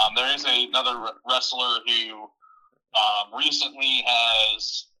 There is another wrestler who recently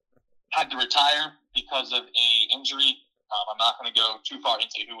has had to retire because of a injury. I'm not going to go too far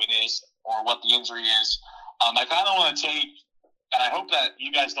into who it is or what the injury is. I kind of want to take, and I hope that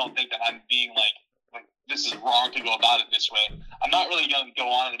you guys don't think that I'm being like this is wrong to go about it this way. I'm not really going to go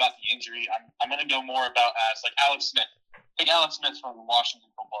on about the injury. I'm going to go more about as like Alex Smith. Like Alex Smith from the Washington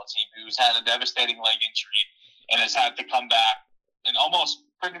football team, who's had a devastating leg injury and has had to come back and almost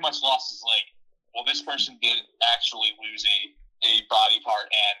pretty much lost his leg. Well, this person did actually lose a body part,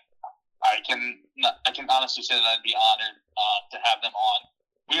 and I can honestly say that I'd be honored to have them on.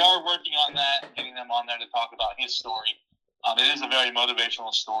 We are working on that, getting them on there to talk about his story. It is a very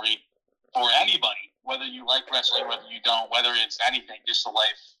motivational story for anybody, whether you like wrestling, whether you don't, whether it's anything, just a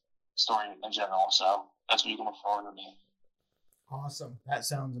life story in general. So that's what you can look forward to me. Awesome. That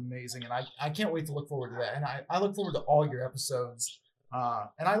sounds amazing. And I can't wait to look forward to that. And I look forward to all your episodes.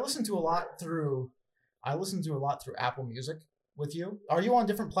 And I listen to a lot through Apple Music with you. Are you on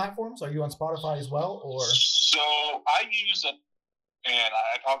different platforms? Are you on Spotify as well? Or so I use and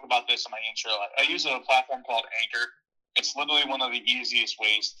I talked about this in my intro. I use a platform called Anchor. It's literally one of the easiest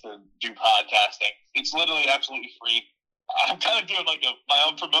ways to do podcasting. It's literally absolutely free. I'm kind of doing like my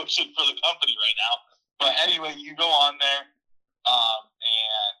own promotion for the company right now. But anyway, you go on there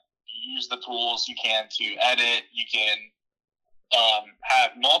and you use the tools you can to edit. You can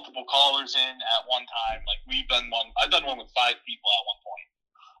have multiple callers in at one time. Like I've done one with 5 people at one point.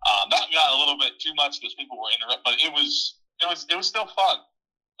 That got a little bit too much because people were interrupted, but it was still fun.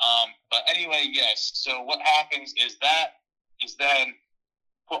 But anyway, yes. So what happens is that is then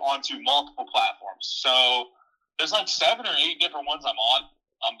put onto multiple platforms. So there's like 7 or 8 different ones I'm on.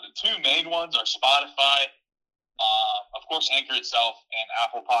 The 2 main ones are Spotify, of course, Anchor itself, and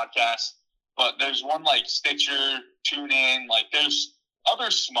Apple Podcasts. But there's one like Stitcher, TuneIn. Like there's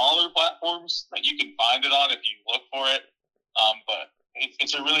other smaller platforms that you can find it on if you look for it. But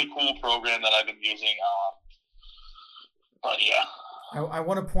it's a really cool program that I've been using. But yeah. I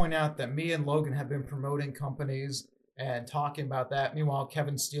want to point out that me and Logan have been promoting companies and talking about that. Meanwhile,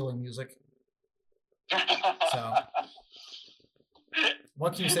 Kevin's stealing music. So,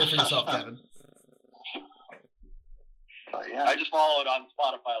 what can you say for yourself, Kevin? Yeah, I just followed on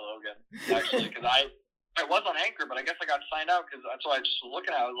Spotify, Logan, actually, because I was on Anchor, but I guess I got signed out because that's why I just was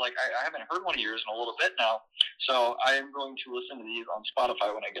looking at it. I was like, I haven't heard one of yours in a little bit now, so I am going to listen to these on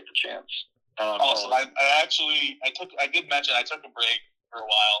Spotify when I get the chance. Also, I did mention I took a break for a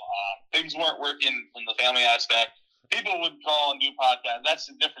while. Things weren't working from the family aspect. People would call and do podcasts. That's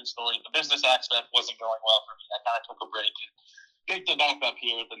a different story. The business aspect wasn't going well for me. I kind of took a break and picked it back up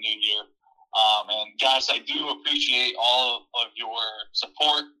here at the new year. And guys, I do appreciate all of your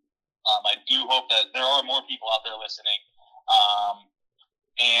support. I do hope that there are more people out there listening.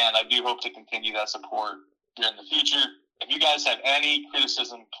 And I do hope to continue that support here in the future. If you guys have any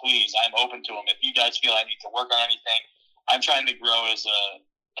criticism, please, I'm open to them. If you guys feel I need to work on anything, I'm trying to grow as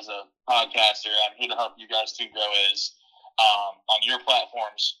a podcaster. I'm here to help you guys to grow as on your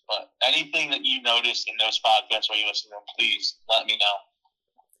platforms. But anything that you notice in those podcasts while you listen to them, please let me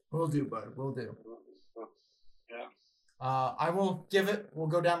know. Will do, bud. Will do. Yeah. I will give it. We'll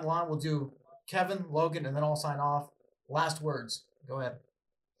go down the line. We'll do Kevin, Logan, and then I'll sign off. Last words. Go ahead.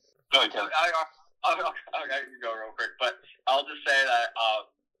 Go ahead, Kevin. I can go real quick, but I'll just say that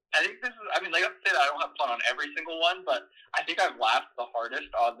I think this is, I mean, like I said, I don't have fun on every single one, but I think I've laughed the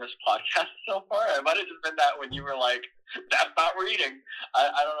hardest on this podcast so far. It might have just been that when you were like, That's not reading.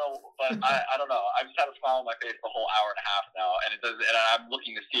 I don't know, but I don't know. I've just had a smile on my face the whole hour and a half now, and I'm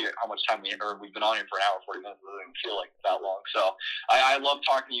looking to see how much time we've been on here for an hour, 40 minutes. It doesn't even feel like that long. So I love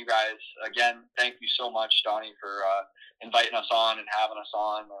talking to you guys. Again, thank you so much, Donnie, for inviting us on and having us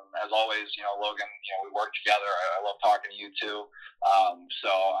on. And as always, Logan, we work together. I love talking to you too.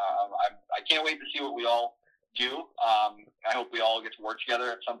 I can't wait to see what we all do. I hope we all get to work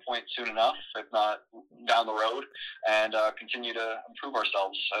together at some point soon enough, if not down the road, and continue to improve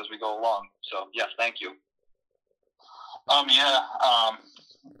ourselves as we go along. So yes, thank you.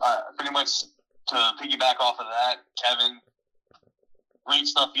 Pretty much to piggyback off of that, Kevin, great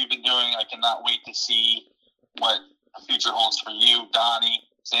stuff you've been doing. I cannot wait to see what the future holds for you. Donnie,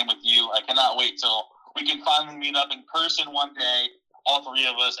 same with you. I cannot wait till we can finally meet up in person one day, all three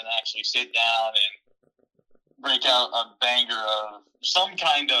of us, and actually sit down and break out a banger of some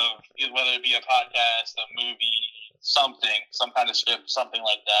kind of, whether it be a podcast, a movie, something, some kind of script, something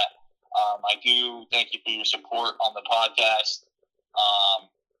like that. I do thank you for your support on the podcast,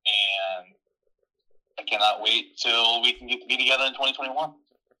 and I cannot wait till we can get to be together in 2021.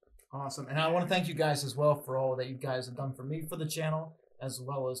 Awesome. And I want to thank you guys as well for all that you guys have done for me for the channel, as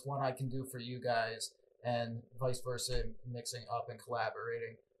well as what I can do for you guys, and vice versa, mixing up and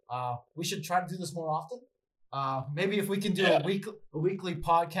collaborating. We should try to do this more often. Maybe if we can do a weekly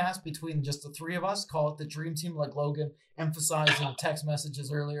podcast between just the three of us, call it the Dream Team, like Logan emphasized in the text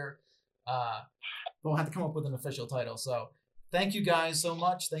messages earlier. We'll have to come up with an official title. So thank you guys so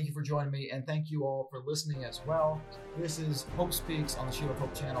much. Thank you for joining me, and thank you all for listening as well. This is Hope Speaks on the Shield of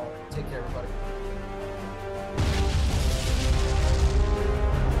Hope channel. Take care, everybody.